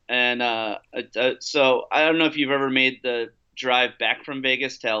I don't know if you've ever made the drive back from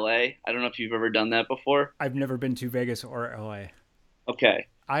Vegas to LA. I don't know if you've ever done that before. I've never been to Vegas or LA. Okay.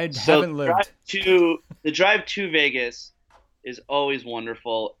 I So haven't lived. the drive to Vegas is always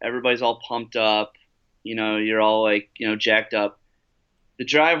wonderful. Everybody's all pumped up. You're all like, jacked up. The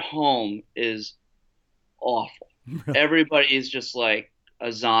drive home is awful. Everybody is just like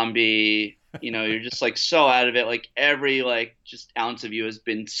a zombie. You're just like so out of it. Like every like just ounce of you has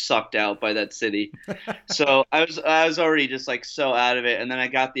been sucked out by that city. So I was already just like so out of it, and then I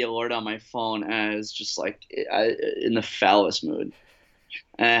got the alert on my phone, and I was just like in the foulest mood,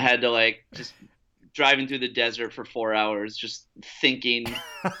 and I had to like just driving through the desert for 4 hours, just thinking,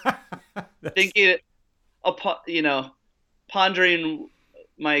 thinking, pondering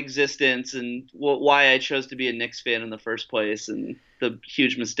my existence and why I chose to be a Knicks fan in the first place, and the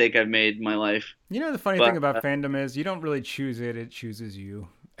huge mistake I've made in my life. The funny But thing about fandom is you don't really choose it; it chooses you.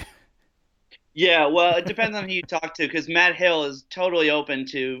 yeah, well, it depends on who you talk to, because Matt Hill is totally open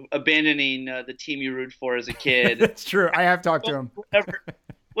to abandoning the team you root for as a kid. That's true. I have talked to him.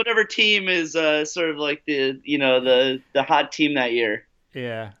 Whatever team is sort of like the hot team that year.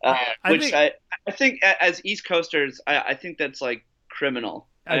 Yeah. Which I think as East Coasters, I think that's like criminal.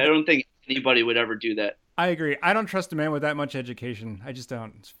 I don't think anybody would ever do that. I agree. I don't trust a man with that much education. I just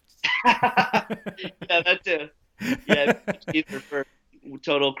don't. Yeah, that too. Yeah, PhDs are for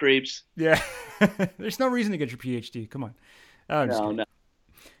total creeps. Yeah. There's no reason to get your PhD. Come on. I'm just kidding. No.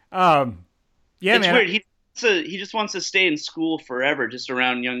 Yeah, It's man. weird. He just wants to stay in school forever, just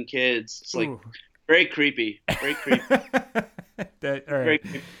around young kids. It's like Ooh. very creepy. Very creepy. All right. Very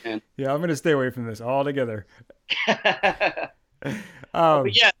creepy, man. Yeah, I'm going to stay away from this altogether.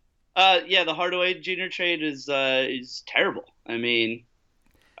 But yeah, the Hardaway Jr. trade is terrible. I mean,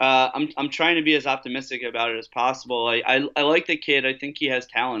 I'm trying to be as optimistic about it as possible. I like the kid. I think he has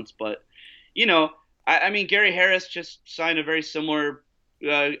talents, but I mean, Gary Harris just signed a very similar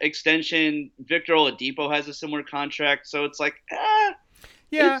extension. Victor Oladipo has a similar contract, so it's like,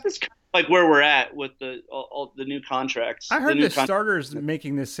 Yeah. it's just kind of like where we're at with all the new contracts. I heard new the starters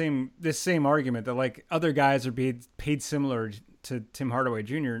making this same argument that like other guys are being paid similar to Tim Hardaway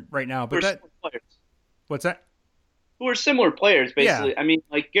Jr. right now, but what's that? Who are similar players, basically. Yeah. I mean,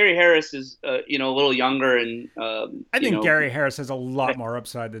 like Gary Harris is, a little younger, and I think Gary Harris has a lot more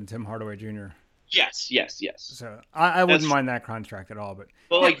upside than Tim Hardaway Jr. Yes. So I wouldn't mind that contract at all.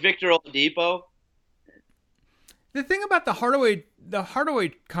 But like Victor Oladipo. The thing about the Hardaway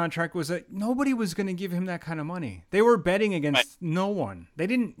contract was that nobody was going to give him that kind of money. They were betting against no one. They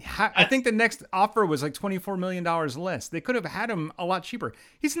didn't. I think the next offer was like $24 million less. They could have had him a lot cheaper.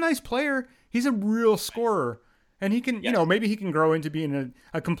 He's a nice player. He's a real scorer, and he can, maybe he can grow into being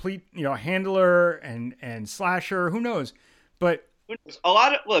a complete, handler and slasher. Who knows? But a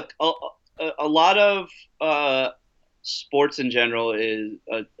lot of sports in general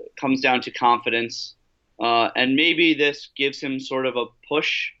comes down to confidence. And maybe this gives him sort of a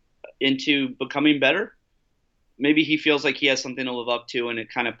push into becoming better. Maybe he feels like he has something to live up to, and it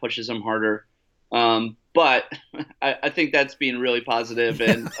kind of pushes him harder. But I think that's being really positive,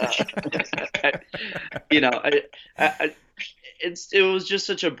 and it was just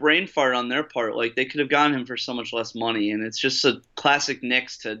such a brain fart on their part. Like they could have gotten him for so much less money, and it's just a classic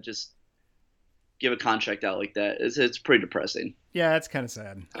Knicks to just give a contract out like that. It's pretty depressing. Yeah, it's kind of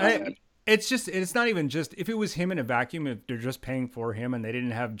sad. It's not even just if it was him in a vacuum, if they're just paying for him and they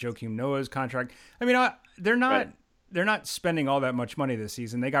didn't have Joakim Noah's contract. I mean, they're not spending all that much money this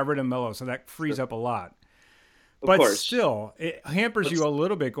season. They got rid of Melo, so that frees up a lot. But still, it hampers you a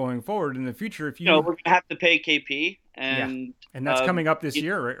little bit going forward in the future. If we're going to have to pay KP, and that's coming up this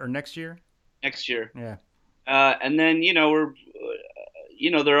year, right? Or next year. Next year, yeah. And then we're,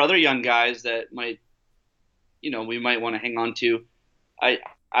 there are other young guys that might, we might want to hang on to.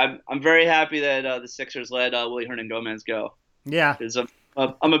 I'm very happy that the Sixers let Willie Hernan-Gomez go. Yeah, because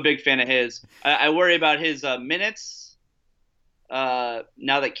I'm a big fan of his. I worry about his minutes now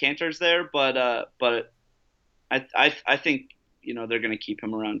that Cantor's there, but I think they're going to keep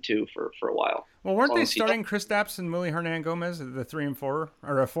him around too for a while. Well, weren't they starting Kristaps and Willie Hernan-Gomez, the 3 and 4,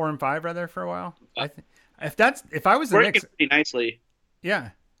 or a 4 and 5 rather, for a while? If I was the Knicks, pretty nicely. Yeah,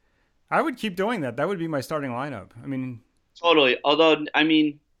 I would keep doing that. That would be my starting lineup. I mean. Totally. Although, I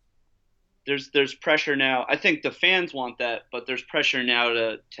mean, there's pressure now. I think the fans want that, but there's pressure now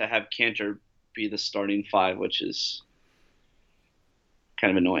to have Cantor be the starting five, which is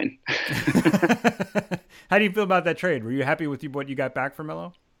kind of annoying. How do you feel about that trade? Were you happy with what you got back from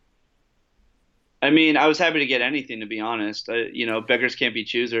Melo? I mean, I was happy to get anything, to be honest. Beggars can't be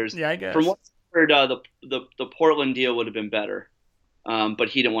choosers. Yeah, I guess. From what I heard, the Portland deal would have been better, but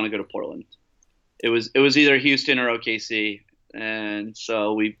he didn't want to go to Portland. It was either Houston or OKC, and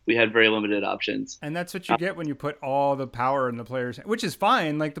so we had very limited options. And that's what you get when you put all the power in the players, which is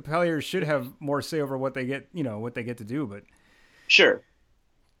fine. Like, the players should have more say over what they get, what they get to do. But sure,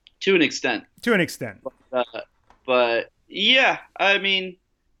 to an extent. But yeah, I mean,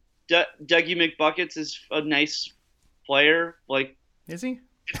 Dougie McBuckets is a nice player. Like, is he?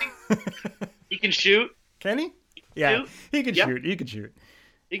 He can shoot. Can he? Yeah, he can shoot. He can shoot.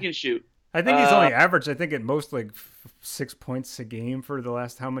 He can shoot. I think he's only averaged, I think, at most like 6 points a game for the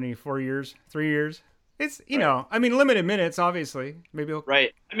last 3 years? It's, I mean, limited minutes, obviously. Maybe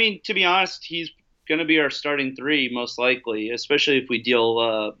right. I mean, to be honest, he's going to be our starting three most likely, especially if we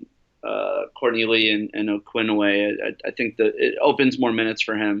deal Courtney Lee and O'Quinn away. I think that it opens more minutes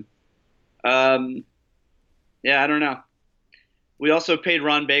for him. Yeah, I don't know. We also paid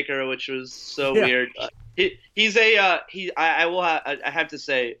Ron Baker, which was so weird. I have to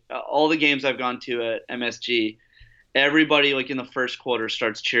say, all the games I've gone to at MSG, everybody like in the first quarter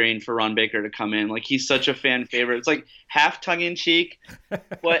starts cheering for Ron Baker to come in. Like, he's such a fan favorite. It's like half tongue in cheek,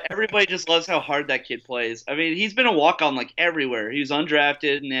 but everybody just loves how hard that kid plays. I mean, he's been a walk on like everywhere. He was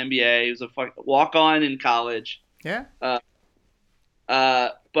undrafted in the NBA. He was a walk on in college. Yeah. But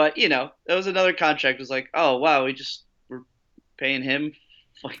that was another contract. It was like, oh wow, we're paying him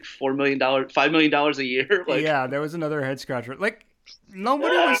like $4 million, $5 million a year. Like, yeah, there was another head scratcher. Like,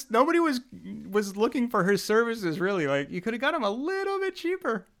 nobody was looking for his services, really. Like, you could have got him a little bit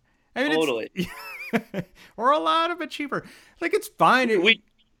cheaper. I mean, totally. Or a lot of bit cheaper. Like, it's fine.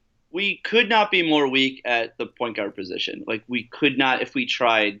 We could not be more weak at the point guard position. Like, we could not, if we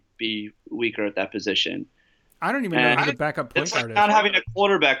tried, be weaker at that position. I don't even know who the backup point guard is. It's like not having a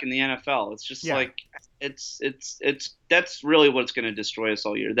quarterback in the NFL. It's just like it's that's really what's going to destroy us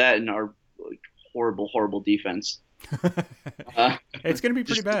all year. That and our horrible defense. It's going to be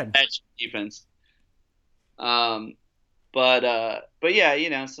pretty bad defense. But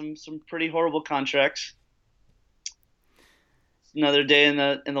yeah, some pretty horrible contracts. It's another day in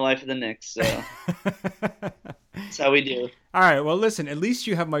the life of the Knicks. So that's how we do. All right. Well, listen. At least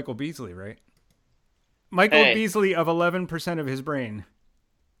you have Michael Beasley, right? Michael Beasley of 11% of his brain.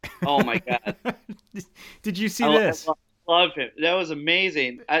 Oh my God! Did you see this? I love him. That was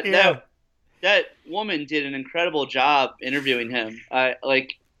amazing. That woman did an incredible job interviewing him.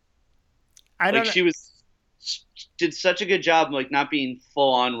 She did such a good job, like not being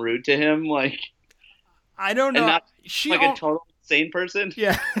full on rude to him. Like, I don't know. And not like a total insane person.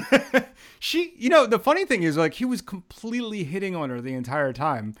 Yeah. The funny thing is, like, he was completely hitting on her the entire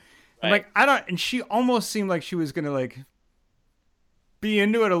time. Right. Like, and she almost seemed like she was going to, like, be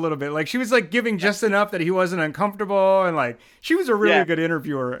into it a little bit. Like, she was, like, giving just enough that he wasn't uncomfortable. And, like, she was a really good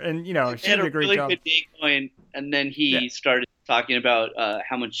interviewer. And, she did a great really job. Good day going, and then he started talking about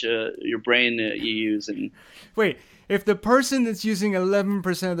how much your brain you use. And wait, if the person that's using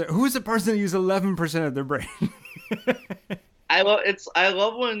 11% of their... Who's the person that uses 11% of their brain? I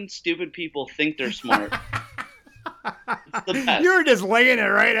love when stupid people think they're smart. It's the best. You were just laying it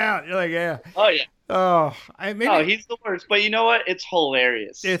right out. You're like, yeah. Oh yeah. Oh, he's the worst. But you know what? It's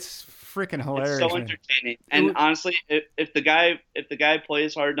hilarious. It's freaking hilarious. It's so entertaining. And honestly, if the guy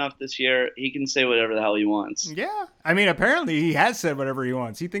plays hard enough this year, he can say whatever the hell he wants. Yeah. I mean, apparently he has said whatever he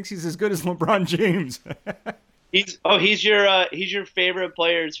wants. He thinks he's as good as LeBron James. He's your favorite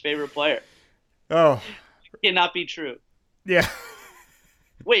player's favorite player. Oh. It cannot be true. Yeah.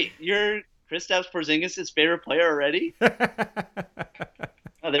 Wait, you're Kristaps Porzingis' favorite player already?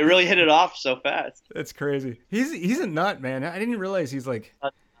 Oh, they really hit it off so fast. That's crazy. He's a nut, man. I didn't realize he's like.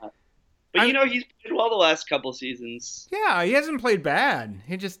 But he's played well the last couple seasons. Yeah, he hasn't played bad.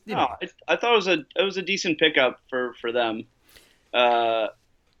 He just I thought it was a decent pickup for them. There are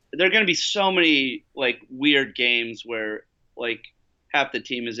going to be so many like weird games where like half the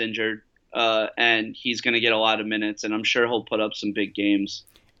team is injured, and he's going to get a lot of minutes, and I'm sure he'll put up some big games.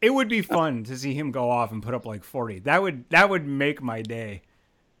 It would be fun to see him go off and put up like 40. That would make my day.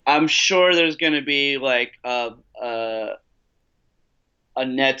 I'm sure there's going to be like a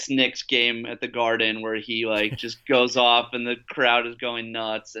Nets-Knicks game at the Garden where he like just goes off and the crowd is going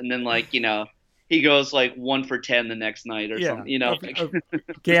nuts, and then like he goes like 1 for 10 the next night or something.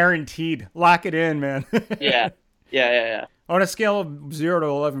 Guaranteed. Lock it in, man. Yeah. Yeah. On a scale of 0 to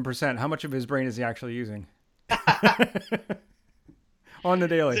 11%, how much of his brain is he actually using? On the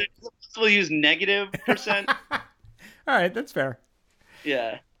daily. Is it possible to use -%? All right, that's fair.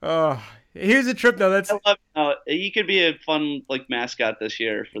 Yeah. Oh, here's a trip though. That's he could be a fun mascot this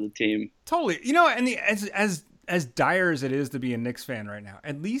year for the team. Totally. And as dire as it is to be a Knicks fan right now,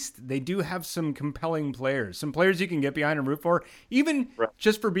 at least they do have some compelling players, some players you can get behind and root for, even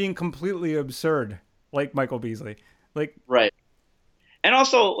just for being completely absurd, like Michael Beasley. Right. And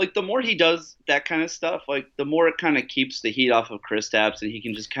also, the more he does that kind of stuff, the more it kind of keeps the heat off of Kristaps, and he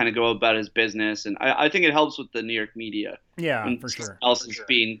can just kind of go about his business. And I think it helps with the New York media. Yeah, for sure. Else is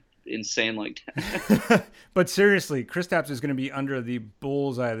being insane like that. But seriously, Kristaps is going to be under the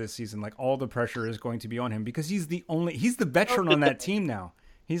bullseye this season. All the pressure is going to be on him because he's the veteran on that team now.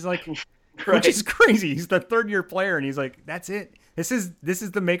 He's which is crazy. He's the third-year player, and he's that's it. This is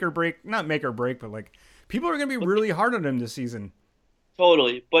the make or break, not make or break, but people are going to be really hard on him this season.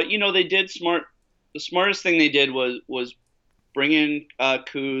 Totally, but they did smart. The smartest thing they did was bring in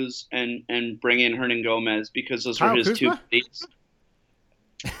Kuz and bring in Hernan Gomez because those were his Kuzma? 2 leads.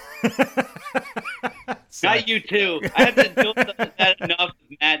 Not you too. I have to deal with that enough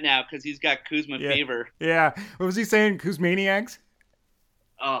with Matt now because he's got Kuzma fever. Yeah, what was he saying? Kuzmaniacs?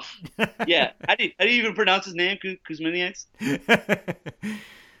 Oh, yeah. How do you even pronounce his name? Kuzmaniacs?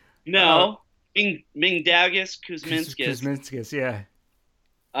 No, Mingdagus Kuzminskis. Kuzminskis, yeah.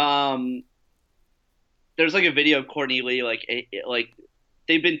 There's a video of Courtney Lee,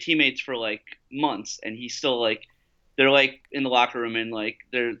 they've been teammates for months, and he's still they're in the locker room and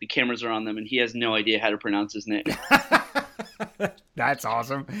the cameras are on them, and he has no idea how to pronounce his name. That's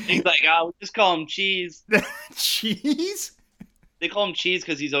awesome. He's we just call him Cheese. Cheese? They call him Cheese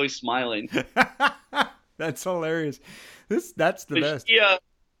because he's always smiling. That's hilarious. That's the best.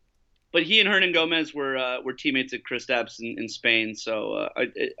 But he and Hernan Gomez were teammates at Kristaps in Spain, so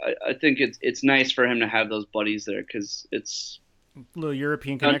I think it's nice for him to have those buddies there because it's a little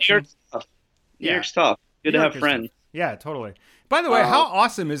European connection. New York's tough. Good to have friends. Tough. Yeah, totally. By the way, how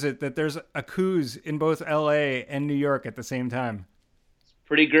awesome is it that there's a Kuz in both L.A. and New York at the same time? It's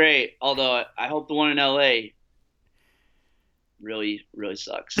pretty great. Although I hope the one in L.A. really, really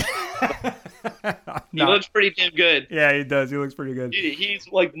sucks. He looks pretty damn good. Yeah, he does. He looks pretty good. He's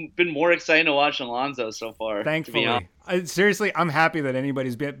been more exciting to watch than Lonzo so far. Thankfully. Seriously, I'm happy that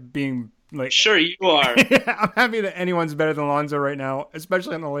anybody's being Sure, you are. I'm happy that anyone's better than Lonzo right now,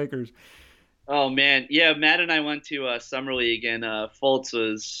 especially on the Lakers. Oh man, yeah. Matt and I went to Summer League, and Fultz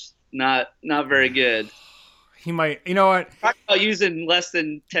was not very good. He might, you know what? Talk about using less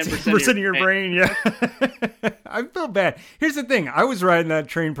than 10% of your brain. Yeah. I feel bad. Here's the thing. I was riding that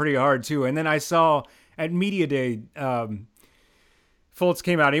train pretty hard too. And then I saw at Media Day, Fultz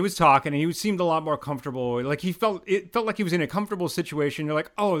came out. He was talking and he seemed a lot more comfortable. It felt like he was in a comfortable situation. You're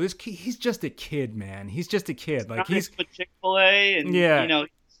like, oh, he's just a kid, man. He's just a kid. He's with Chick-fil-A and,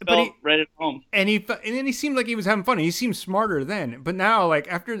 right at home. And then he seemed like he was having fun. He seemed smarter then. But now,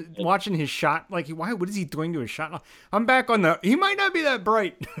 after watching his shot, what is he doing to his shot? I'm back on he might not be that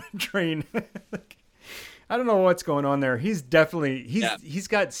bright train. I don't know what's going on there. He's definitely, he's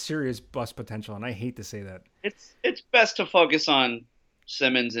got serious bust potential, and I hate to say that. It's best to focus on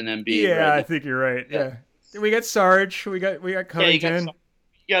Simmons and Embiid. Yeah, right? I think you're right. Yeah. We got Sarge. We got Covington.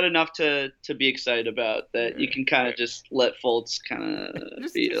 You got enough to be excited about that. You can kind of just let Fultz kind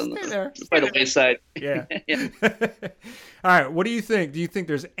of be on the wayside. Yeah. All right. What do you think? Do you think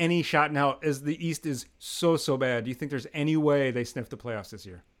there's any shot now as the East is so bad? Do you think there's any way they sniff the playoffs this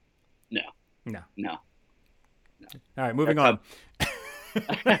year? No. All right. Moving on.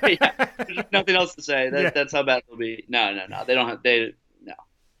 There's nothing else to say. That's how bad it'll be. No. They don't have. No.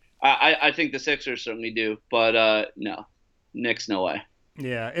 I think the Sixers certainly do, but no. Knicks, no way.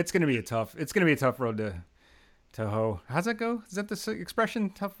 Yeah, it's gonna be a tough road to hoe. How's that go? Is that the expression?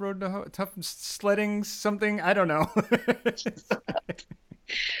 Tough road to hoe? Tough sledding something? I don't know.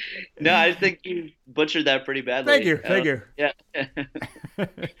 No, I think you butchered that pretty badly. Thank you. Yeah.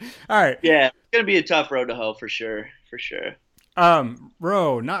 All right. Yeah, it's gonna be a tough road to hoe for sure.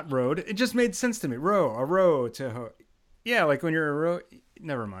 Row, not road. It just made sense to me. A row to hoe. Yeah, like when you're a row.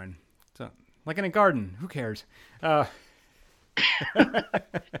 Never mind. So, like in a garden. Who cares?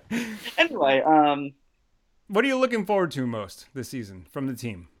 Anyway, what are you looking forward to most this season from the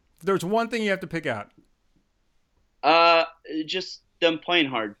team? If there's one thing you have to pick out. Just them playing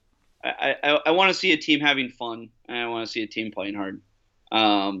hard. I want to see a team having fun, and I want to see a team playing hard.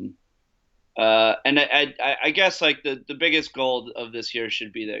 And I guess the biggest goal of this year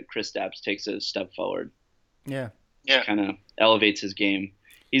should be that Kristaps takes a step forward. Yeah. Kind of elevates his game.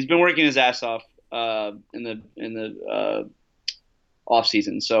 He's been working his ass off in the off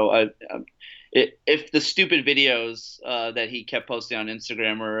season. So if the stupid videos that he kept posting on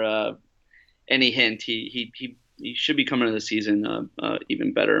Instagram were any hint, he should be coming to the season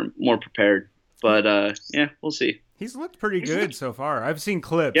even better, more prepared. But yeah, we'll see. He's looked pretty good so far. I've seen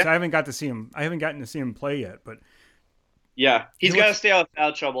clips. Yeah. I haven't gotten to see him play yet, but yeah, he's got to stay out of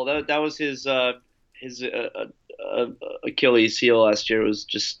foul trouble. That was his Achilles heel last year, was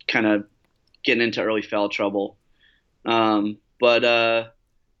just kind of getting into early foul trouble. But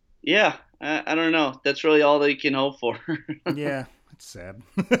yeah, I don't know. That's really all they can hope for. Yeah, it's sad.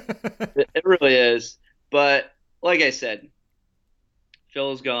 It really is. But like I said,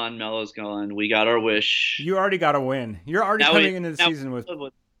 Phil's gone, Melo's gone. We got our wish. You already got a win. You're already coming into the season with.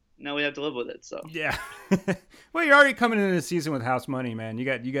 Now we have to live with it. So yeah. Well, you're already coming into the season with house money, man. You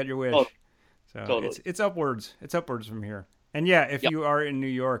got your wish. Oh, so totally. It's upwards. It's upwards from here. And yeah, if you are in New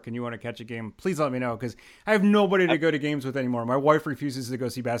York and you want to catch a game, please let me know, because I have nobody to go to games with anymore. My wife refuses to go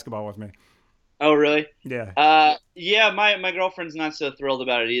see basketball with me. Oh, really? Yeah. Yeah, my girlfriend's not so thrilled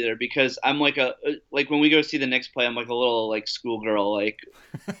about it either, because I'm like when we go see the Knicks play, I'm like a little like schoolgirl, like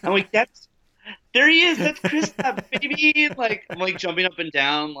I'm like, there he is, that's Kristaps, baby. Like I'm like jumping up and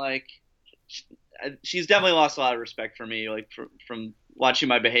down, like she's definitely lost a lot of respect for me, like from watching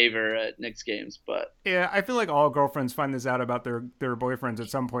my behavior at Knicks games. But yeah, I feel like all girlfriends find this out about their boyfriends at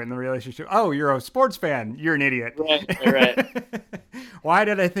some point in the relationship. Oh, you're a sports fan. You're an idiot. Right. Why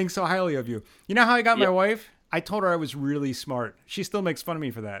did I think so highly of you? You know how I got my wife? I told her I was really smart. She still makes fun of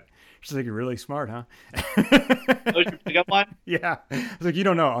me for that. She's like, "You're really smart, huh?" Oh, your pickup line? Yeah. I was like, "You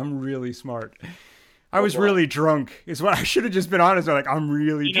don't know. I'm really smart. I was really drunk." Is what I should have just been honest. I'm like, I'm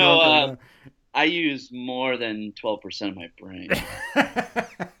really drunk. Right now. I use more than 12% of my brain.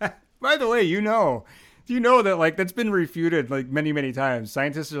 By the way, you know that like that's been refuted like many, many times.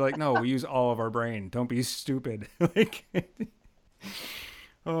 Scientists are like, no, we use all of our brain. Don't be stupid. Like,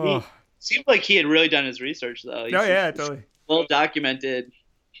 oh. He seemed like he had really done his research, though. Yeah, totally. Well documented.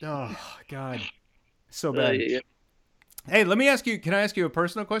 Oh God, so bad. Yeah. Hey, let me ask you. Can I ask you a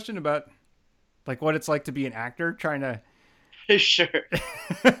personal question about like what it's like to be an actor trying to? Sure.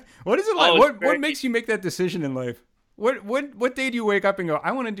 What is it like? What makes you make that decision in life? What day do you wake up and go,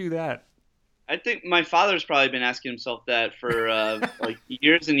 I want to do that? I think my father's probably been asking himself that for like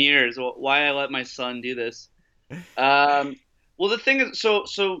years and years. Why I let my son do this? Well, the thing is,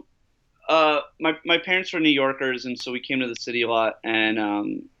 my parents were New Yorkers, and so we came to the city a lot,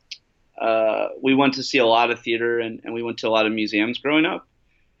 and we went to see a lot of theater, and we went to a lot of museums growing up.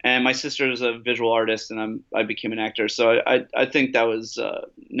 And my sister is a visual artist, and I became an actor. So I think that was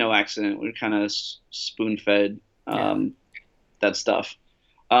no accident. We were kind of spoon-fed that stuff.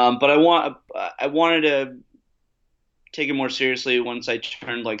 But I wanted to take it more seriously. Once I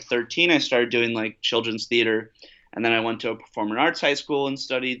turned like 13, I started doing like children's theater, and then I went to a performing arts high school and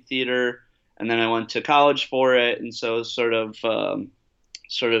studied theater, and then I went to college for it, and so sort of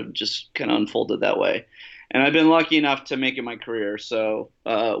just kind of unfolded that way. And I've been lucky enough to make it my career, so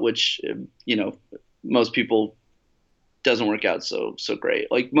which most people doesn't work out so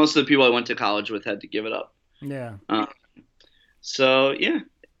great. Like most of the people I went to college with had to give it up. Yeah. So yeah,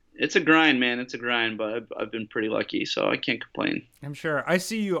 it's a grind, man. It's a grind, but I've been pretty lucky, so I can't complain. I'm sure. I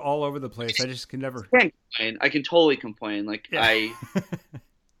see you all over the place. I just can never. I can't complain. I can totally complain. Like I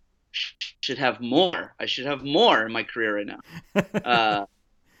should have more. I should have more in my career right now.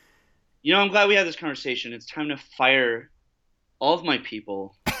 I'm glad we had this conversation. It's time to fire all of my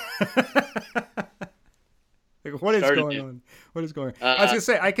people. Like, what is going on? What is going on? I was gonna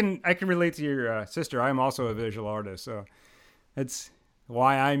say I can relate to your sister. I'm also a visual artist, so it's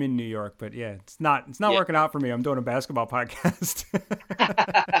why I'm in New York. But yeah, it's not working out for me. I'm doing a basketball podcast.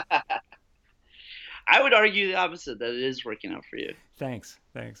 I would argue the opposite, that it is working out for you. Thanks.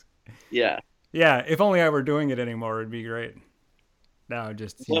 Yeah. If only I were doing it anymore, it'd be great. No,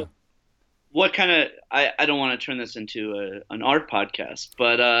 just What kind of? I don't want to turn this into an art podcast,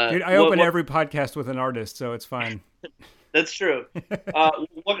 but dude, I open every podcast with an artist, so it's fine. That's true.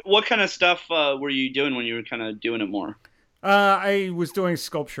 What kind of stuff were you doing when you were kind of doing it more? I was doing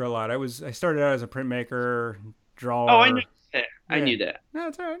sculpture a lot. I started out as a printmaker, drawer. Oh, I knew that. I knew that. No,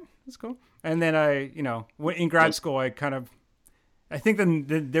 that's all right. That's cool. And then in grad school, I think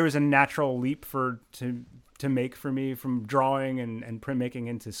there was a natural leap to make for me from drawing and printmaking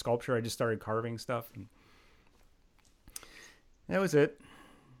into sculpture. I just started carving stuff. And that was it.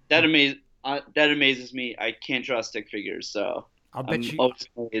 That amazes me. I can't draw stick figures, so I'll bet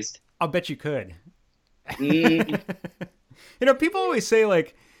you could. People always say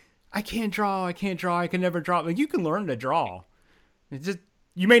like, I can't draw, I can never draw. Like, you can learn to draw. It's just,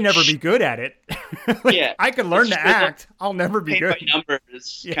 you may never be good at it. Like, yeah, I could learn to act. I'll never be good. Paint by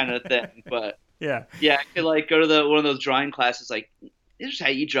numbers kind of thing, but yeah, I could like go to one of those drawing classes. Like, this is how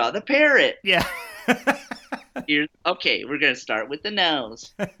you draw the parrot. Yeah. Okay, we're gonna start with the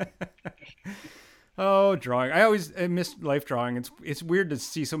nose. Oh, drawing! I miss life drawing. It's weird to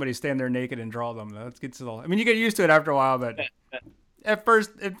see somebody stand there naked and draw them. Though. I mean, you get used to it after a while, but at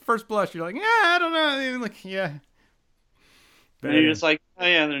first blush, you're like, yeah, I don't know, like, yeah. And you're just like, oh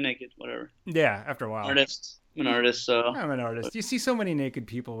yeah, they're naked, whatever. Yeah, after a while. I'm an artist, so I'm an artist. You see so many naked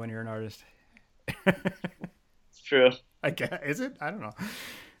people when you're an artist. It's true. I guess, is it? I don't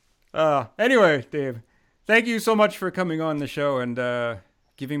know. Anyway, Dave, thank you so much for coming on the show and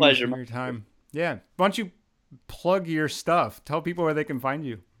giving me some of your time. Yeah. Why don't you plug your stuff? Tell people where they can find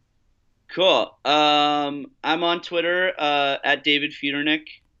you. Cool. I'm on Twitter at David Futernick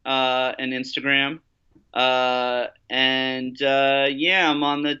and Instagram. I'm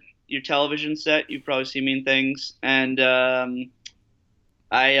on your television set. You've probably seen me in things. And I'm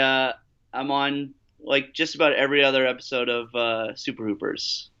on like just about every other episode of Super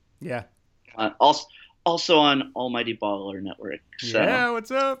Hoopers. Yeah. Also on Almighty Baller Network. So. Yeah, what's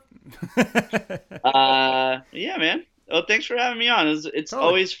up? Yeah, man. Oh, thanks for having me on. It's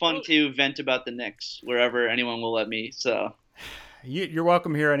always fun to vent about the Knicks wherever anyone will let me. So, you're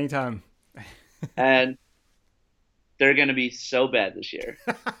welcome here anytime. And they're gonna be so bad this year.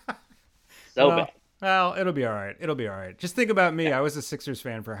 Bad. Well, it'll be all right. It'll be all right. Just think about me. Yeah. I was a Sixers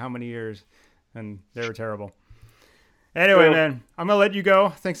fan for how many years, and they were terrible. Anyway, man, I'm gonna let you go.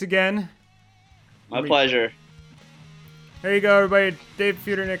 Thanks again. My pleasure. There you go, everybody. Dave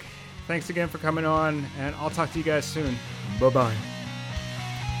Futernick, thanks again for coming on, and I'll talk to you guys soon. Bye-bye.